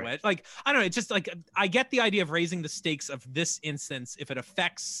might drive a wedge. Like, I don't know. It's just like, I get the idea of raising the stakes of this instance if it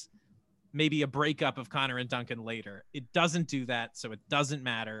affects maybe a breakup of Connor and Duncan later. It doesn't do that, so it doesn't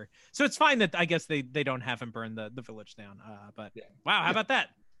matter. So it's fine that I guess they don't have him burn the village down. But wow, how about that?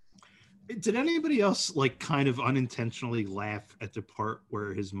 Did anybody else like kind of unintentionally laugh at the part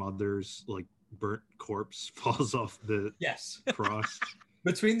where his mother's like burnt corpse falls off the cross?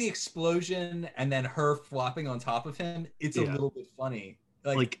 Between the explosion and then her flopping on top of him, it's a little bit funny.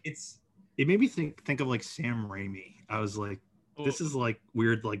 Like it made me think of like Sam Raimi. I was like, this is like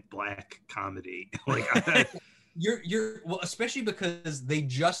weird, like black comedy. Like you're well, especially because they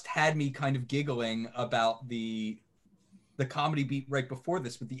just had me kind of giggling about the comedy beat right before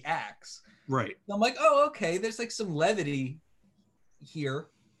this with the axe. Right. So I'm like, oh, okay, there's like some levity here.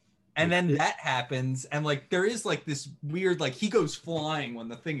 And then that happens, and like there is like this weird, like he goes flying when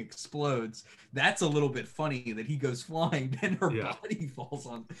the thing explodes. That's a little bit funny that he goes flying, then her body falls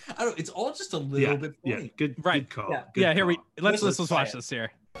on. I don't. It's all just a little bit funny. Yeah, good. Right. Good call. Yeah. Good Here call. let's watch this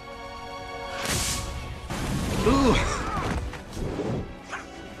here. Ooh.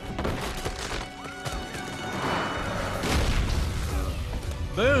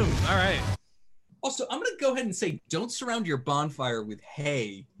 Boom. All right. Also, I'm gonna go ahead and say, don't surround your bonfire with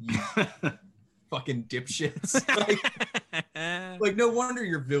hay, you fucking dipshits. Like, no wonder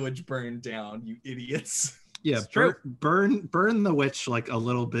your village burned down, you idiots. Yeah, burn the witch like a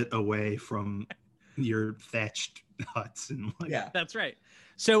little bit away from your thatched huts and like. Yeah, that's right.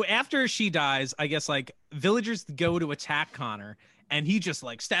 So after she dies, I guess like villagers go to attack Connor, and he just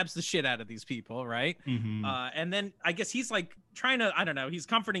like stabs the shit out of these people, right? Mm-hmm. And then I guess he's like trying to, I don't know, he's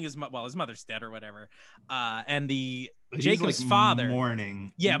comforting his mother's dead or whatever. And Jacob's father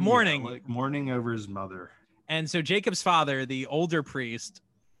mourning. Yeah, like mourning over his mother. And so Jacob's father, the older priest,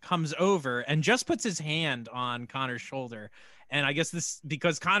 comes over and just puts his hand on Connor's shoulder. And I guess this,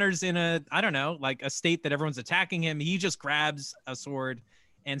 because Connor's in a, I don't know, like a state that everyone's attacking him, he just grabs a sword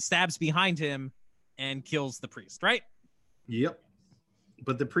and stabs behind him and kills the priest, right? Yep.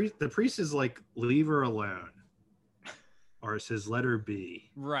 But the priest is like, leave her alone, or says let her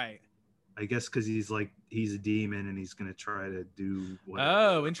be. Right. I guess because he's a demon and he's gonna try to do whatever.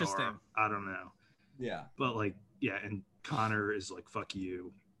 Oh, interesting. Or, I don't know. Yeah. But like, yeah, and Connor is like, fuck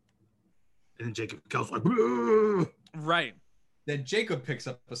you. And then Jacob goes like, "Boo!" Right. Then Jacob picks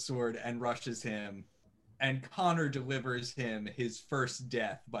up a sword and rushes him, and Connor delivers him his first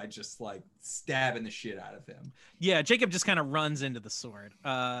death by just like stabbing the shit out of him. Yeah, Jacob just kind of runs into the sword.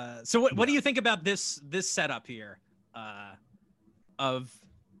 So what do you think about this setup here? Of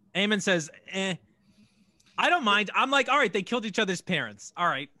Eamon says, I don't mind. I'm like, all right, they killed each other's parents. All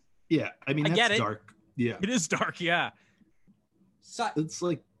right. Yeah, I mean, that's dark. Yeah. It is dark, yeah. So, it's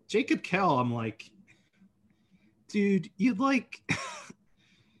like Jacob Kell, I'm like, dude, you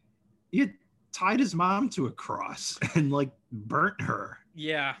tied his mom to a cross and like burnt her.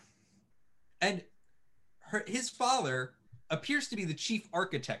 Yeah. And his father appears to be the chief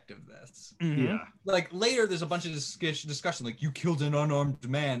architect of this. Mm-hmm. Yeah. Like later there's a bunch of discussion like, you killed an unarmed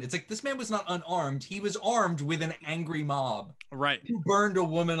man. It's like, this man was not unarmed. He was armed with an angry mob. Right. Who burned a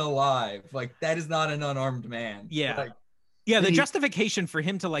woman alive. Like, that is not an unarmed man. Yeah. Like, yeah, the justification for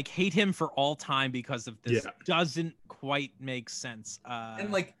him to like hate him for all time because of this doesn't quite make sense.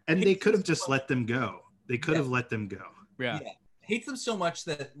 And they could have just let them go. They could have let them go. Yeah. Hates them so much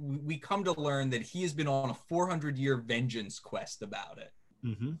that we come to learn that he has been on a 400-year vengeance quest about it.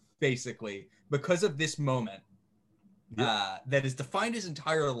 Mm-hmm. Basically, because of this moment that has defined his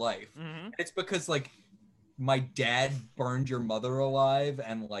entire life. Mm-hmm. It's because like my dad burned your mother alive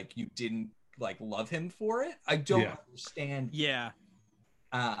and like you didn't like love him for it. I don't understand. Yeah.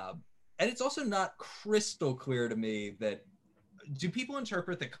 And it's also not crystal clear to me that, do people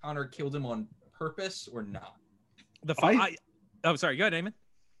interpret that Connor killed him on purpose or not? Oh, sorry. Go ahead, Eamon.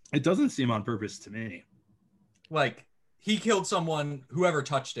 It doesn't seem on purpose to me. Like he killed someone, whoever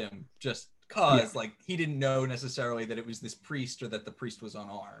touched him, just because like he didn't know necessarily that it was this priest or that the priest was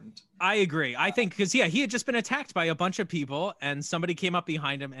unarmed. I agree. I think because he had just been attacked by a bunch of people, and somebody came up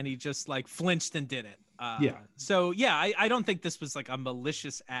behind him, and he just like flinched and did it. So I don't think this was like a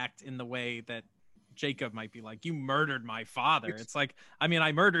malicious act in the way that Jacob might be like, you murdered my father. It's like, I mean,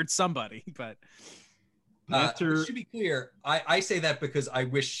 I murdered somebody, but to be clear, I say that because I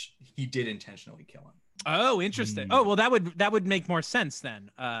wish he did intentionally kill him. Oh, interesting. Oh, well, that would make more sense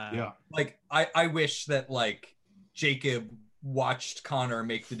then. Like I wish that like Jacob watched Connor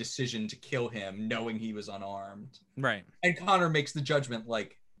make the decision to kill him knowing he was unarmed. Right. And Connor makes the judgment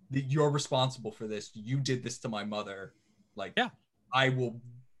like, you're responsible for this. You did this to my mother. Like, I will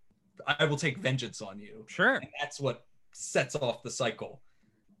take vengeance on you. Sure. And that's what sets off the cycle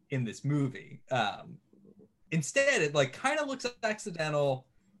in this movie. Instead, it like kind of looks accidental.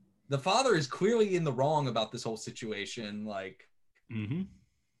 The father is clearly in the wrong about this whole situation. Like, I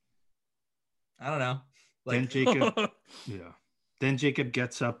don't know. Like, Then Jacob, Then Jacob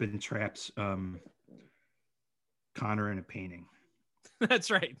gets up and traps Connor in a painting.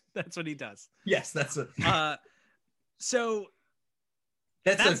 That's right. That's what he does. Yes, that's it. So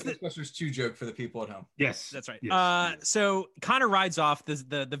that's a Ghostbusters 2 joke for the people at home. Yes, that's right. Yes. So Connor rides off.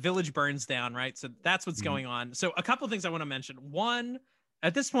 The village burns down. Right. So that's what's going on. So a couple of things I want to mention. One,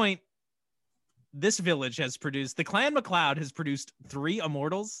 at this point, this village has produced, the Clan MacLeod has produced 3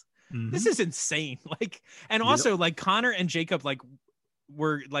 immortals. This is insane. Like, and also like Connor and Jacob like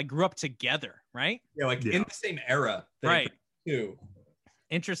were like grew up together, right? Yeah, like in the same era. Right. Too.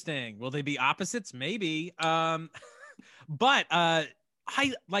 Interesting. Will they be opposites? Maybe. But I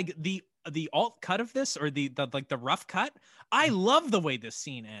like the alt cut of this, or the like the rough cut. I love the way this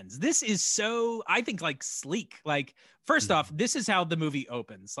scene ends. This is so, I think, like sleek. Like, first off, this is how the movie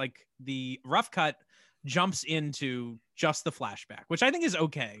opens. Like the rough cut jumps into just the flashback, which I think is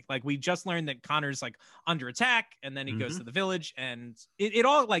okay. Like, we just learned that Connor's like under attack, and then he goes to the village, and it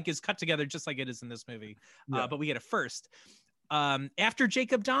all like is cut together just like it is in this movie. But we get it first. After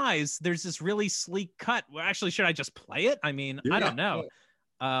Jacob dies, there's this really sleek cut. Well, actually, should I just play it? I mean, I don't know.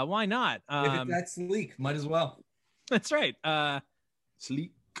 Why not? If it's that sleek, might as well. That's right.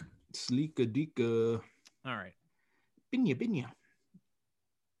 Sleek, sleeka-deeka. All right. Binya.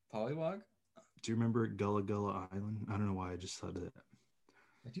 Pollywog? Do you remember Gullah Gullah Island? I don't know why I just thought of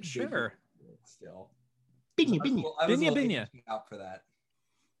that. Sure. Still. Binya. Out for that.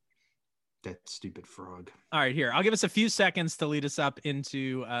 That stupid frog. All right, here. I'll give us a few seconds to lead us up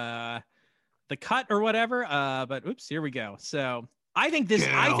into the cut or whatever. But oops, here we go. So I think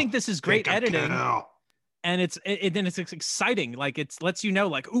this is great editing. And it's exciting. Like, it lets you know,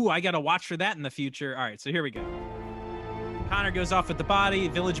 like, ooh, I gotta watch for that in the future. All right, so here we go. Connor goes off with the body.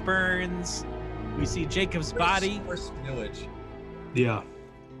 Village burns. We see Jacob's body. Where's village? Yeah.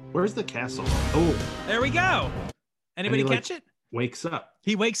 Where's the castle? Oh, there we go. Anybody catch it? Wakes up.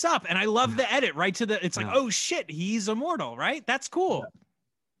 He wakes up, and I love the edit right to the. It's like, oh shit, he's immortal, right? That's cool.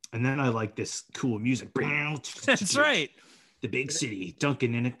 And then I like this cool music. That's right. The big city.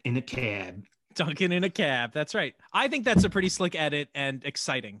 Duncan in a cab. Duncan in a cab. That's right. I think that's a pretty slick edit and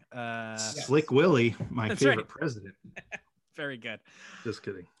exciting. Slick Willie, my favorite president. Very good. Just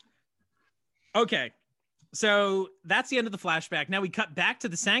kidding. Okay. So that's the end of the flashback. Now we cut back to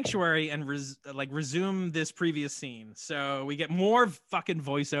the sanctuary and resume this previous scene. So we get more fucking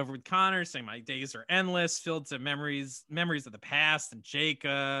voiceover with Connor saying, my days are endless, filled to memories of the past and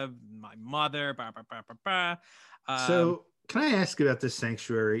Jacob, my mother, blah, blah, blah, blah, blah. So can I ask about this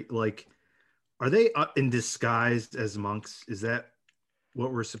sanctuary? Like, are they in disguise as monks? Is that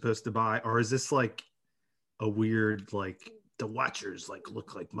what we're supposed to buy? Or is this like a weird, like, the Watchers like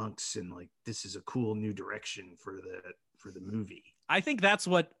look like monks, and like this is a cool new direction for the movie? I think that's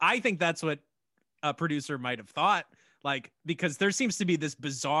what a producer might have thought, like, because there seems to be this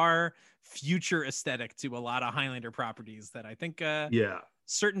bizarre future aesthetic to a lot of Highlander properties that I think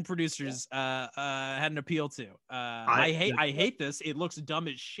certain producers had an appeal to. I hate this. It looks dumb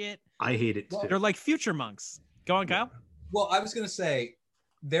as shit. I hate it too. They're like future monks. Go on, Kyle. Well, I was gonna say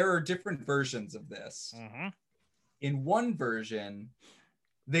there are different versions of this. In one version,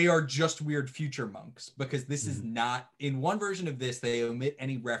 they are just weird future monks, because this is not, in one version of this, they omit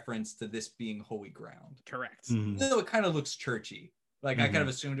any reference to this being holy ground. Correct. So it kind of looks churchy. Like, I kind of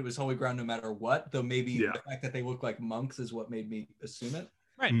assumed it was holy ground no matter what, though maybe the fact that they look like monks is what made me assume it.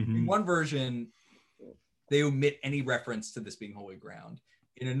 Right. In one version, they omit any reference to this being holy ground.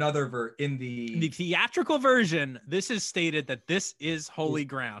 In another in the theatrical version, this is stated that this is holy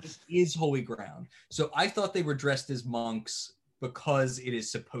ground. This is holy ground. So I thought they were dressed as monks because it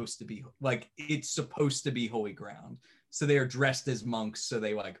is supposed to be, like, it's supposed to be holy ground. so they are dressed as monks, so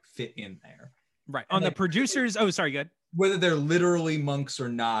they like fit in there. Right. And On the like, producers. Oh, sorry. Good. whether they're literally monks or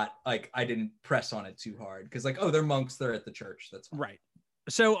not, like I didn't press on it too hard because like, oh, they're monks, they're at the church. That's fine. Right.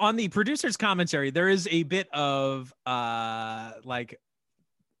 So on the producer's commentary, there is a bit of like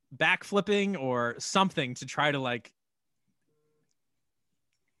backflipping or something to try to like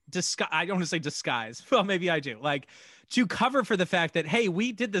disguise. I don't want to say disguise. Well, maybe I do. Like to cover for the fact that, hey,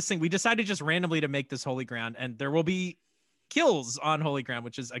 we did this thing. We decided just randomly to make this holy ground, and there will be kills on holy ground,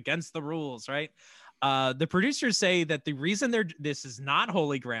 which is against the rules, right? The producers say that the reason this is not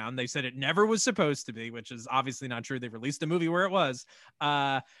holy ground, they said it never was supposed to be, which is obviously not true. They released a movie where it was.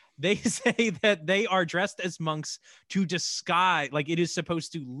 They say that they are dressed as monks to disguise, like it is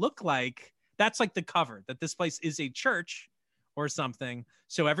supposed to look like, that's like the cover, that this place is a church or something.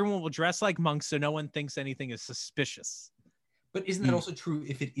 So everyone will dress like monks so no one thinks anything is suspicious. But isn't that also true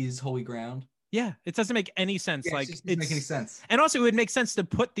if it is holy ground? Yeah, it doesn't make any sense. Yeah, like it doesn't make any sense. And also it would make sense to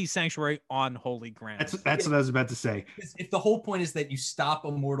put the sanctuary on holy ground. That's what I was about to say. If the whole point is that you stop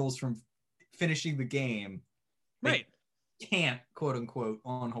immortals from finishing the game, right? Can't quote unquote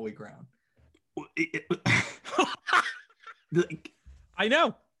on holy ground. I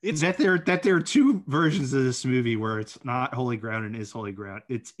know. It's that there are two versions of this movie where it's not holy ground and is holy ground.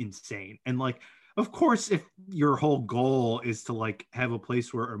 It's insane. And like, of course, if your whole goal is to like have a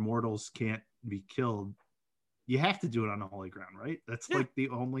place where immortals can't be killed, you have to do it on a holy ground, right? That's like the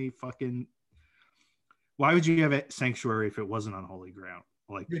only fucking. Why would you have a sanctuary if it wasn't on holy ground?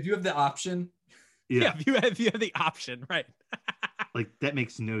 Like, if you have the option. Yeah, if you have the option, right? Like that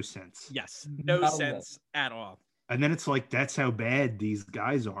makes no sense. Yes, no sense at all. And then it's like that's how bad these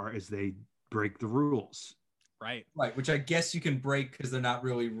guys are as they break the rules. Right. Right, which I guess you can break because they're not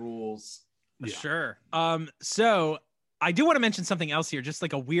really rules. Yeah. Sure. So I do want to mention something else here, just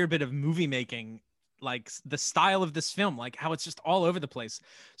like a weird bit of movie making, like the style of this film, like how it's just all over the place.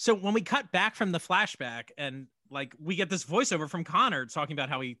 So when we cut back from the flashback and like we get this voiceover from Connor talking about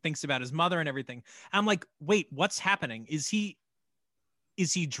how he thinks about his mother and everything, I'm like, wait, what's happening? Is he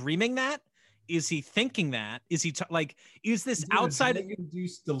dreaming that? Is he thinking that? Is he like, is this outside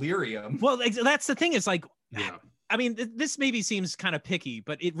induced delirium? Well, that's the thing, is like, yeah. I mean, this maybe seems kind of picky,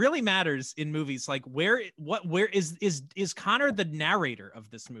 but it really matters in movies. Like where is Connor the narrator of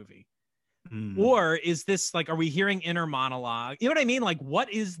this movie? Or is this like, are we hearing inner monologue? You know what I mean? Like,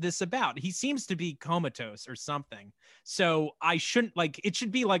 what is this about? He seems to be comatose or something. So I shouldn't like, it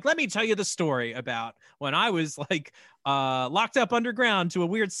should be like, let me tell you the story about when I was like locked up underground to a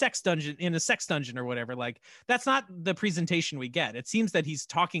weird sex dungeon or whatever. Like, that's not the presentation we get. It seems that he's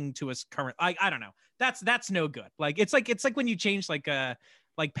talking to us current. I don't know. That's no good. Like, it's like when you change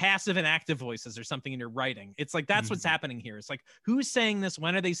like passive and active voices or something in your writing. It's like, that's what's happening here. It's like, who's saying this?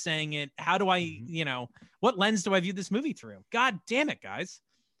 When are they saying it? How do I, what lens do I view this movie through? God damn it, guys.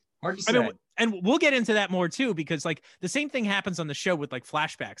 Hard to say. I mean, and we'll get into that more too, because like the same thing happens on the show with like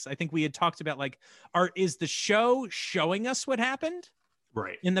flashbacks. I think we had talked about like, is the show showing us what happened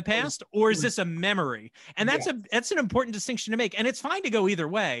right in the past, or is this a memory? And that's an important distinction to make. And it's fine to go either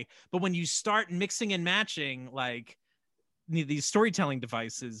way, but when you start mixing and matching like these storytelling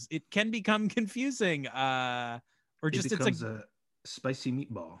devices, it can become confusing. Or just it's a spicy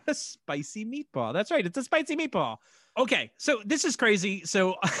meatball. A spicy meatball. That's right. It's a spicy meatball. Okay, so this is crazy.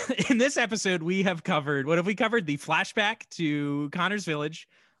 So in this episode, we have covered, what have we covered? The flashback to Connor's village.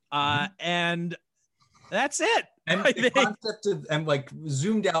 And that's it. And the concept of, and like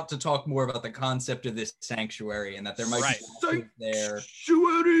zoomed out to talk more about the concept of this sanctuary and that there might be something there.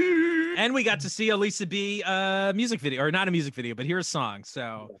 And we got to see Elisa B music video, or not a music video, but hear a song.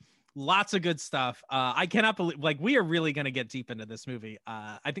 So lots of good stuff. I cannot believe, like, we are really going to get deep into this movie.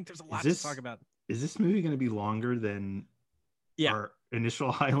 I think there's a lot to talk about. Is this movie going to be longer than our initial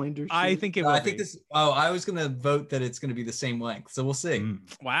Highlander? I think it will. I think this. Oh, I was going to vote that it's going to be the same length. So we'll see.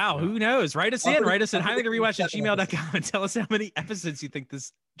 Wow. Who knows? Write us in. Write us at HighlanderRewatch@gmail.com and tell us how many episodes you think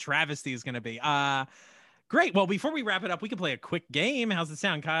this travesty is going to be. Great. Well, before we wrap it up, we can play a quick game. How's it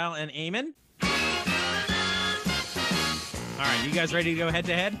sound, Kyle and Eamon? All right. You guys ready to go head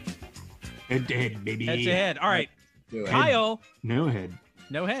to head? Head to head, baby. Head to head. All right. Kyle. No head.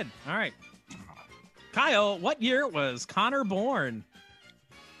 No head. All right. Kyle, what year was Connor born?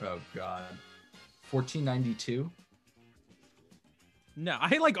 Oh, God. 1492? No,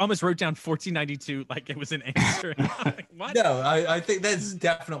 I like almost wrote down 1492 like it was an answer. Like, what? No, I think that's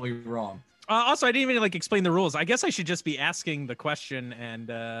definitely wrong. Also, I didn't even like explain the rules. I guess I should just be asking the question and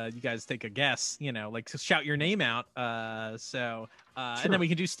you guys take a guess, you know, like shout your name out. And then we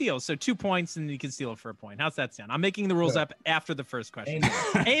can do steals. So 2 points and you can steal it for a point. How's that sound? I'm making the rules up after the first question.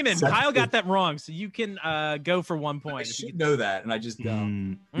 Eamon, Kyle got that wrong. So you can go for 1 point. I should know that, and I just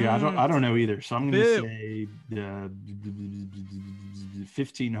don't. Yeah, I don't know either. So I'm going to say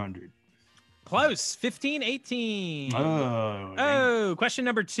 1,500. Close. 15, 18. Question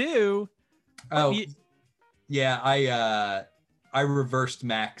number 2. Yeah, I reversed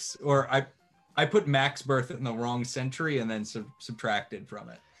Max, or I put Mac's birth in the wrong century and then subtracted from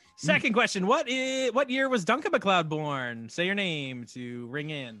it. Second question: What year was Duncan MacLeod born? Say your name to ring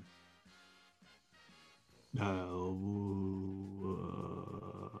in.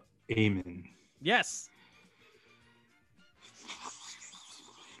 Eamon. Yes.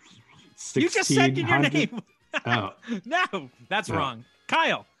 You just said your name. Oh no, that's wrong.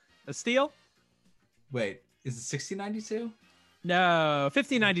 Kyle, a steal? Wait, is it 1692? No,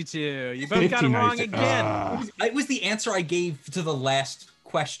 1592. You both got it wrong again. It was the answer I gave to the last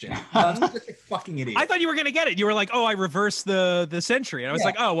question. I'm just a fucking idiot. I thought you were gonna get it. You were like, "Oh, I reversed the century," and I was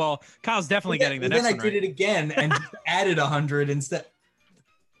like, "Oh, well, Kyle's definitely getting the next one." Then I did it again and added 100 instead.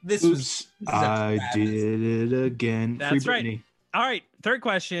 I did it again. That's right. All right, third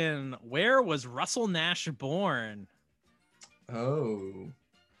question: Where was Russell Nash born? Oh.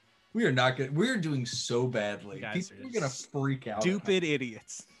 We are not good. We're doing so badly. Guys People are gonna freak out. Stupid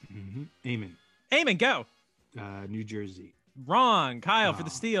idiots. Eamon, go. New Jersey. Wrong. Kyle for the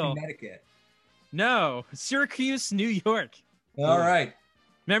steal. Connecticut. No, Syracuse, New York. All right.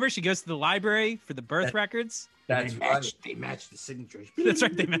 Remember, she goes to the library for the birth records. That's right. They match the signatures. That's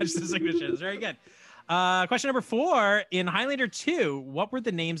right. They match the signatures. Very good. Question number 4. In Highlander 2, what were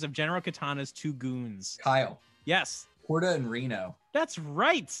the names of General Katana's 2 goons? Kyle. Yes. Corda and Reno. That's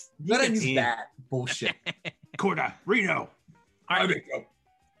right. You gotta use that bullshit. Corda, Reno. All right.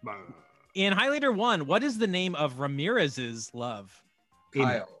 In Highlander 1, what is the name of Ramirez's love?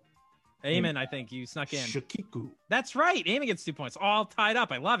 Kyle. Eamon, I think you snuck in. Shakiku. That's right. Eamon gets 2 points. All tied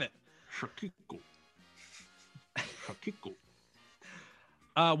up. I love it. Shakiku.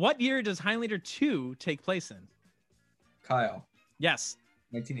 What year does Highlander 2 take place in? Kyle. Yes.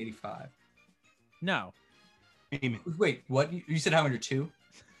 1985. No. Eamon. Wait, what? You said Highlander 2?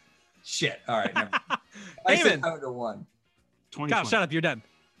 Shit. All right. Never. I said Highlander 1. Kyle, shut up. You're done.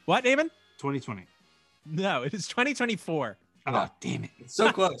 What, Eamon? 2020. No, it is 2024. Oh, damn it. It's so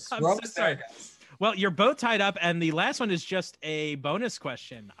close. I'm so sorry. Well, you're both tied up, and the last one is just a bonus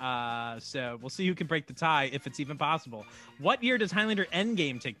question. So we'll see who can break the tie, if it's even possible. What year does Highlander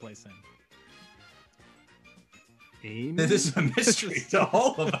Endgame take place in? Eamon? This is a mystery to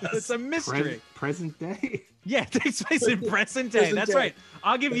all of us. It's a mystery. Present day? Yeah, it takes place in present day. That's right.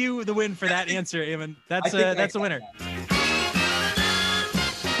 I'll give you the win for that answer, Eamon. That's a winner.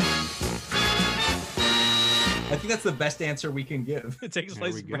 I think that's the best answer we can give. It takes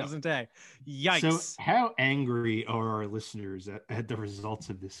place in present day. Yikes. So how angry are our listeners at the results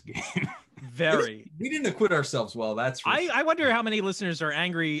of this game? Very. We didn't acquit ourselves well. That's for sure. I wonder how many listeners are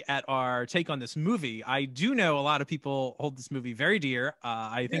angry at our take on this movie. I do know a lot of people hold this movie very dear.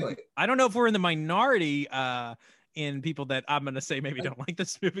 I think Really? I don't know if we're in the minority in people that I'm going to say maybe don't like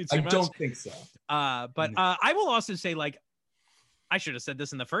this movie too much. I don't think so. But I will also say, like, I should have said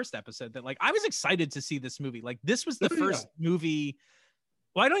this in the first episode, that like I was excited to see this movie. Like this was the first movie.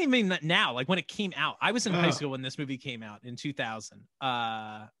 Well, I don't even mean that now. Like when it came out, I was in high school when this movie came out in 2000,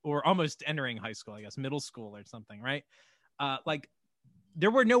 or almost entering high school, I guess, middle school or something, right? Like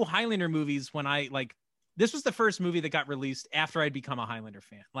there were no Highlander movies when this was the first movie that got released after I'd become a Highlander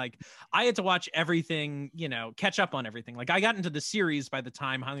fan. Like I had to watch everything, catch up on everything. Like I got into the series by the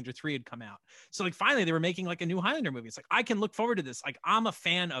time Highlander 3 had come out. So like finally they were making like a new Highlander movie. It's like, I can look forward to this. Like I'm a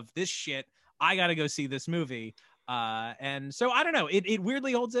fan of this shit. I got to go see this movie. And so I don't know, it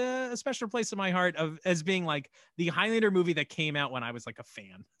weirdly holds a special place in my heart as being like the Highlander movie that came out when I was like a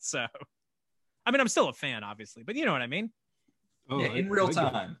fan. So, I mean, I'm still a fan obviously, but you know what I mean? Oh, yeah, in real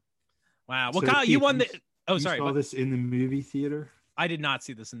time. Wow. Well, So, Kyle, Keith, you won the. Oh, you sorry. saw this in the movie theater? I did not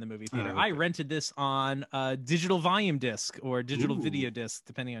see this in the movie theater. Oh, okay. I rented this on digital volume disc or digital Ooh. video disc,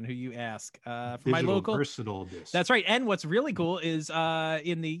 depending on who you ask. From Digital my local versatile disc. That's right. And what's really cool is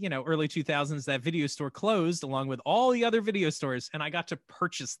in the early 2000s, that video store closed along with all the other video stores, and I got to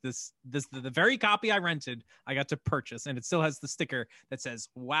purchase the very copy I rented. I got to purchase, and it still has the sticker that says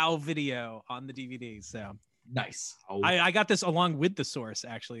 "Wow Video" on the DVD. So nice. I got this along with the source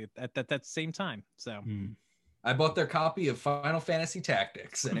actually at that same time. So. I bought their copy of Final Fantasy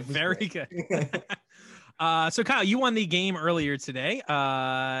Tactics, and it was very good. So Kyle, you won the game earlier today.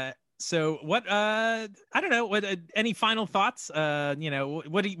 So what I don't know, what any final thoughts?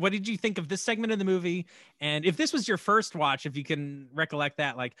 What did you think of this segment of the movie? And if this was your first watch, if you can recollect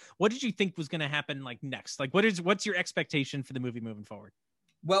that, like what did you think was going to happen like next? Like what's your expectation for the movie moving forward?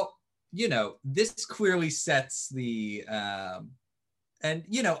 Well, this clearly sets the and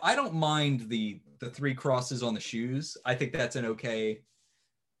I don't mind the 3 crosses on the shoes. I think that's an okay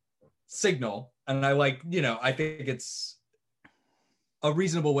signal. And I I think it's a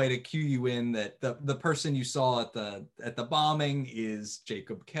reasonable way to cue you in that the person you saw at the bombing is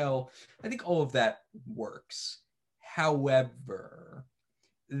Jacob Kell. I think all of that works. However,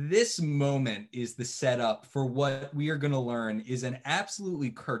 this moment is the setup for what we are going to learn is an absolutely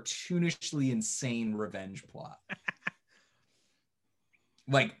cartoonishly insane revenge plot.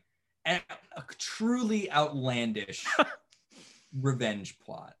 Like a truly outlandish revenge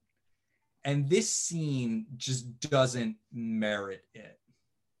plot. And this scene just doesn't merit it.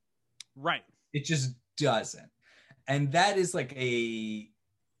 Right. It just doesn't. And that is like a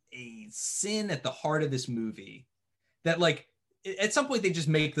sin at the heart of this movie that like at some point they just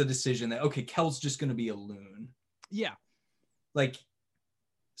make the decision that, okay, Kell's just going to be a loon. Yeah. Like,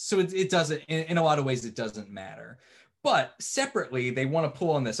 so it doesn't, in a lot of ways, it doesn't matter. But separately, they want to pull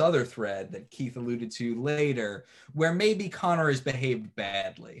on this other thread that Keith alluded to later, where maybe Connor has behaved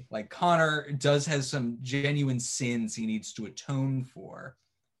badly. Like Connor does have some genuine sins he needs to atone for.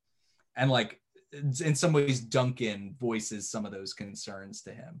 And like, in some ways, Duncan voices some of those concerns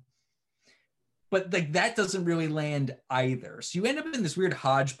to him. But like, that doesn't really land either. So you end up in this weird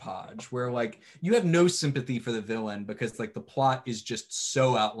hodgepodge where like, you have no sympathy for the villain because like the plot is just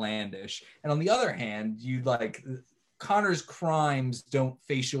so outlandish. And on the other hand, you like, Connor's crimes don't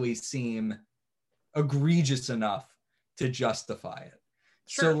facially seem egregious enough to justify it.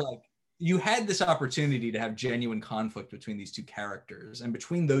 Sure. So like you had this opportunity to have genuine conflict between these two characters, and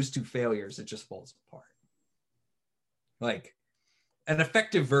between those two failures, it just falls apart. Like an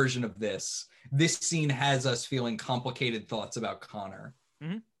effective version of this scene has us feeling complicated thoughts about Connor.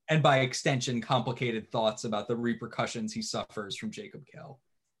 Mm-hmm. And by extension, complicated thoughts about the repercussions he suffers from Jacob Kell.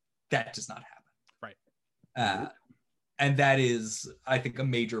 That does not happen. Right. And that is, I think, a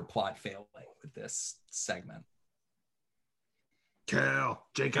major plot failing with this segment. Jacob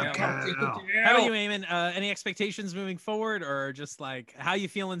Kell. How about you, Eamon? Any expectations moving forward, or just like how you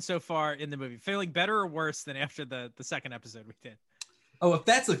feeling so far in the movie? Feeling better or worse than after the second episode we did? Oh, if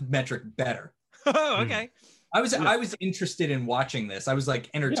that's a metric, better. Oh, okay. I was interested in watching this. I was like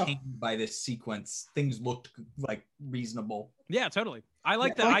entertained by this sequence. Things looked like reasonable. Yeah, totally. I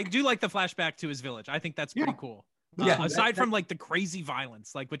like that. I do like the flashback to his village. I think that's pretty cool. Aside from like the crazy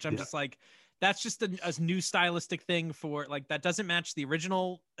violence, like which I'm just like, that's just a new stylistic thing for like that doesn't match the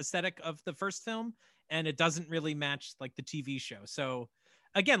original aesthetic of the first film, and it doesn't really match like the TV show. So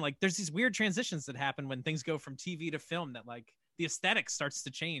again, like there's these weird transitions that happen when things go from TV to film that like the aesthetic starts to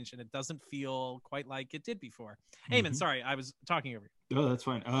change and it doesn't feel quite like it did before. Eamon, sorry, I was talking over you. Oh, that's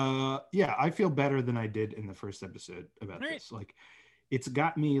fine. Yeah, I feel better than I did in the first episode about this. Like it's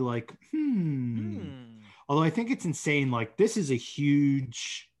got me like, Although I think it's insane. Like this is a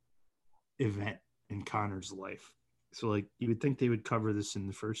huge event in Connor's life. So like you would think they would cover this in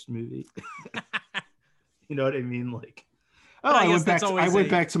the first movie. You know what I mean? Like, I went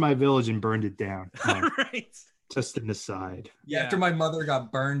back to my village and burned it down. Right. Just an aside. Yeah, after my mother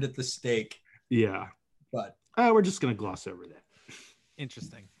got burned at the stake. Yeah. But we're just gonna gloss over that.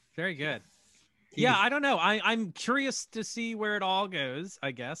 Interesting. Very good. Yeah, I don't know. I'm curious to see where it all goes,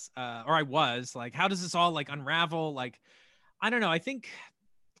 I guess. Or I was like, how does this all like unravel? Like, I don't know. I think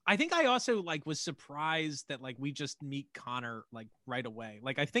I also like was surprised that like we just meet Connor like right away.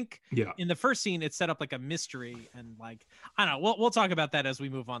 Like I think in the first scene it set up like a mystery, and like I don't know. We'll talk about that as we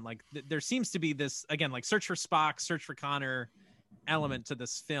move on. Like there seems to be this again like search for Spock, search for Connor element to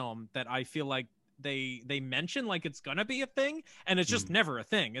this film that I feel like they mention like it's gonna be a thing, and it's just never a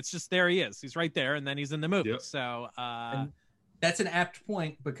thing. It's just there he is. He's right there, and then he's in the movie. Yep. So and that's an apt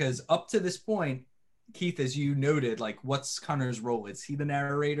point because up to this point, Keith, as you noted, like what's Connor's role? Is he the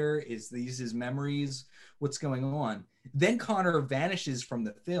narrator? Is these his memories? What's going on? Then Connor vanishes from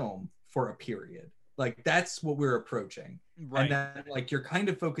the film for a period. Like that's what we're approaching. Right. And then like you're kind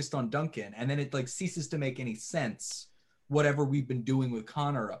of focused on Duncan, and then it like ceases to make any sense, whatever we've been doing with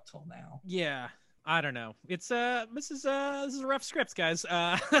Connor up till now. Yeah. I don't know. It's this is a rough script, guys.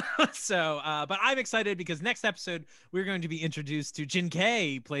 But I'm excited because next episode we're going to be introduced to Jin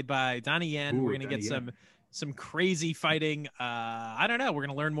Kei, played by Donnie Yen. We're going to get some some crazy fighting. I don't know. We're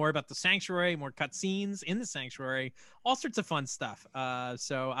going to learn more about the Sanctuary, more cutscenes in the Sanctuary, all sorts of fun stuff.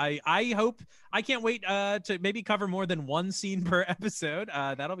 So I hope, I can't wait to maybe cover more than one scene per episode.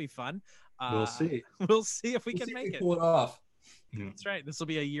 That'll be fun. We'll see. We'll see if we can make it. Pull it off. That's right. This will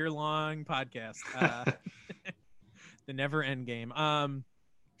be a year-long podcast. The never end game.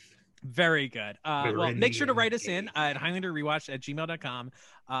 Very good. Well, make sure to write us in at HighlanderRewatch@gmail.com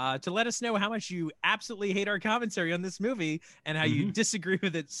to let us know how much you absolutely hate our commentary on this movie and how you disagree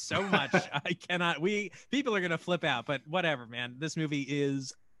with it so much. People are gonna flip out, but whatever, man. This movie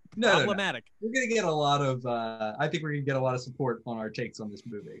is problematic. No. We're gonna get a lot of. I think we're gonna get a lot of support on our takes on this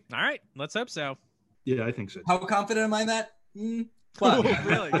movie. All right, let's hope so. Yeah, I think so. How confident am I in that? But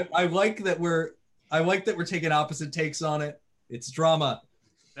really, I like that we're taking opposite takes on it. It's drama.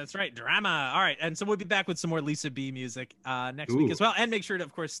 That's right, drama. All right, and so we'll be back with some more Lisa B music next week as well. And make sure to,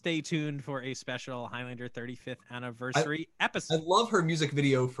 of course, stay tuned for a special Highlander 35th anniversary episode. I love her music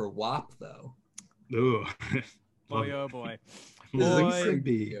video for WAP, though. Ooh. Boy, oh boy. Lisa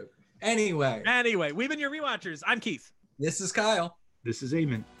B. Anyway, we've been your rewatchers. I'm Keith. This is Kyle. This is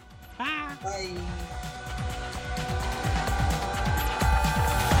Eamon. Bye. Bye.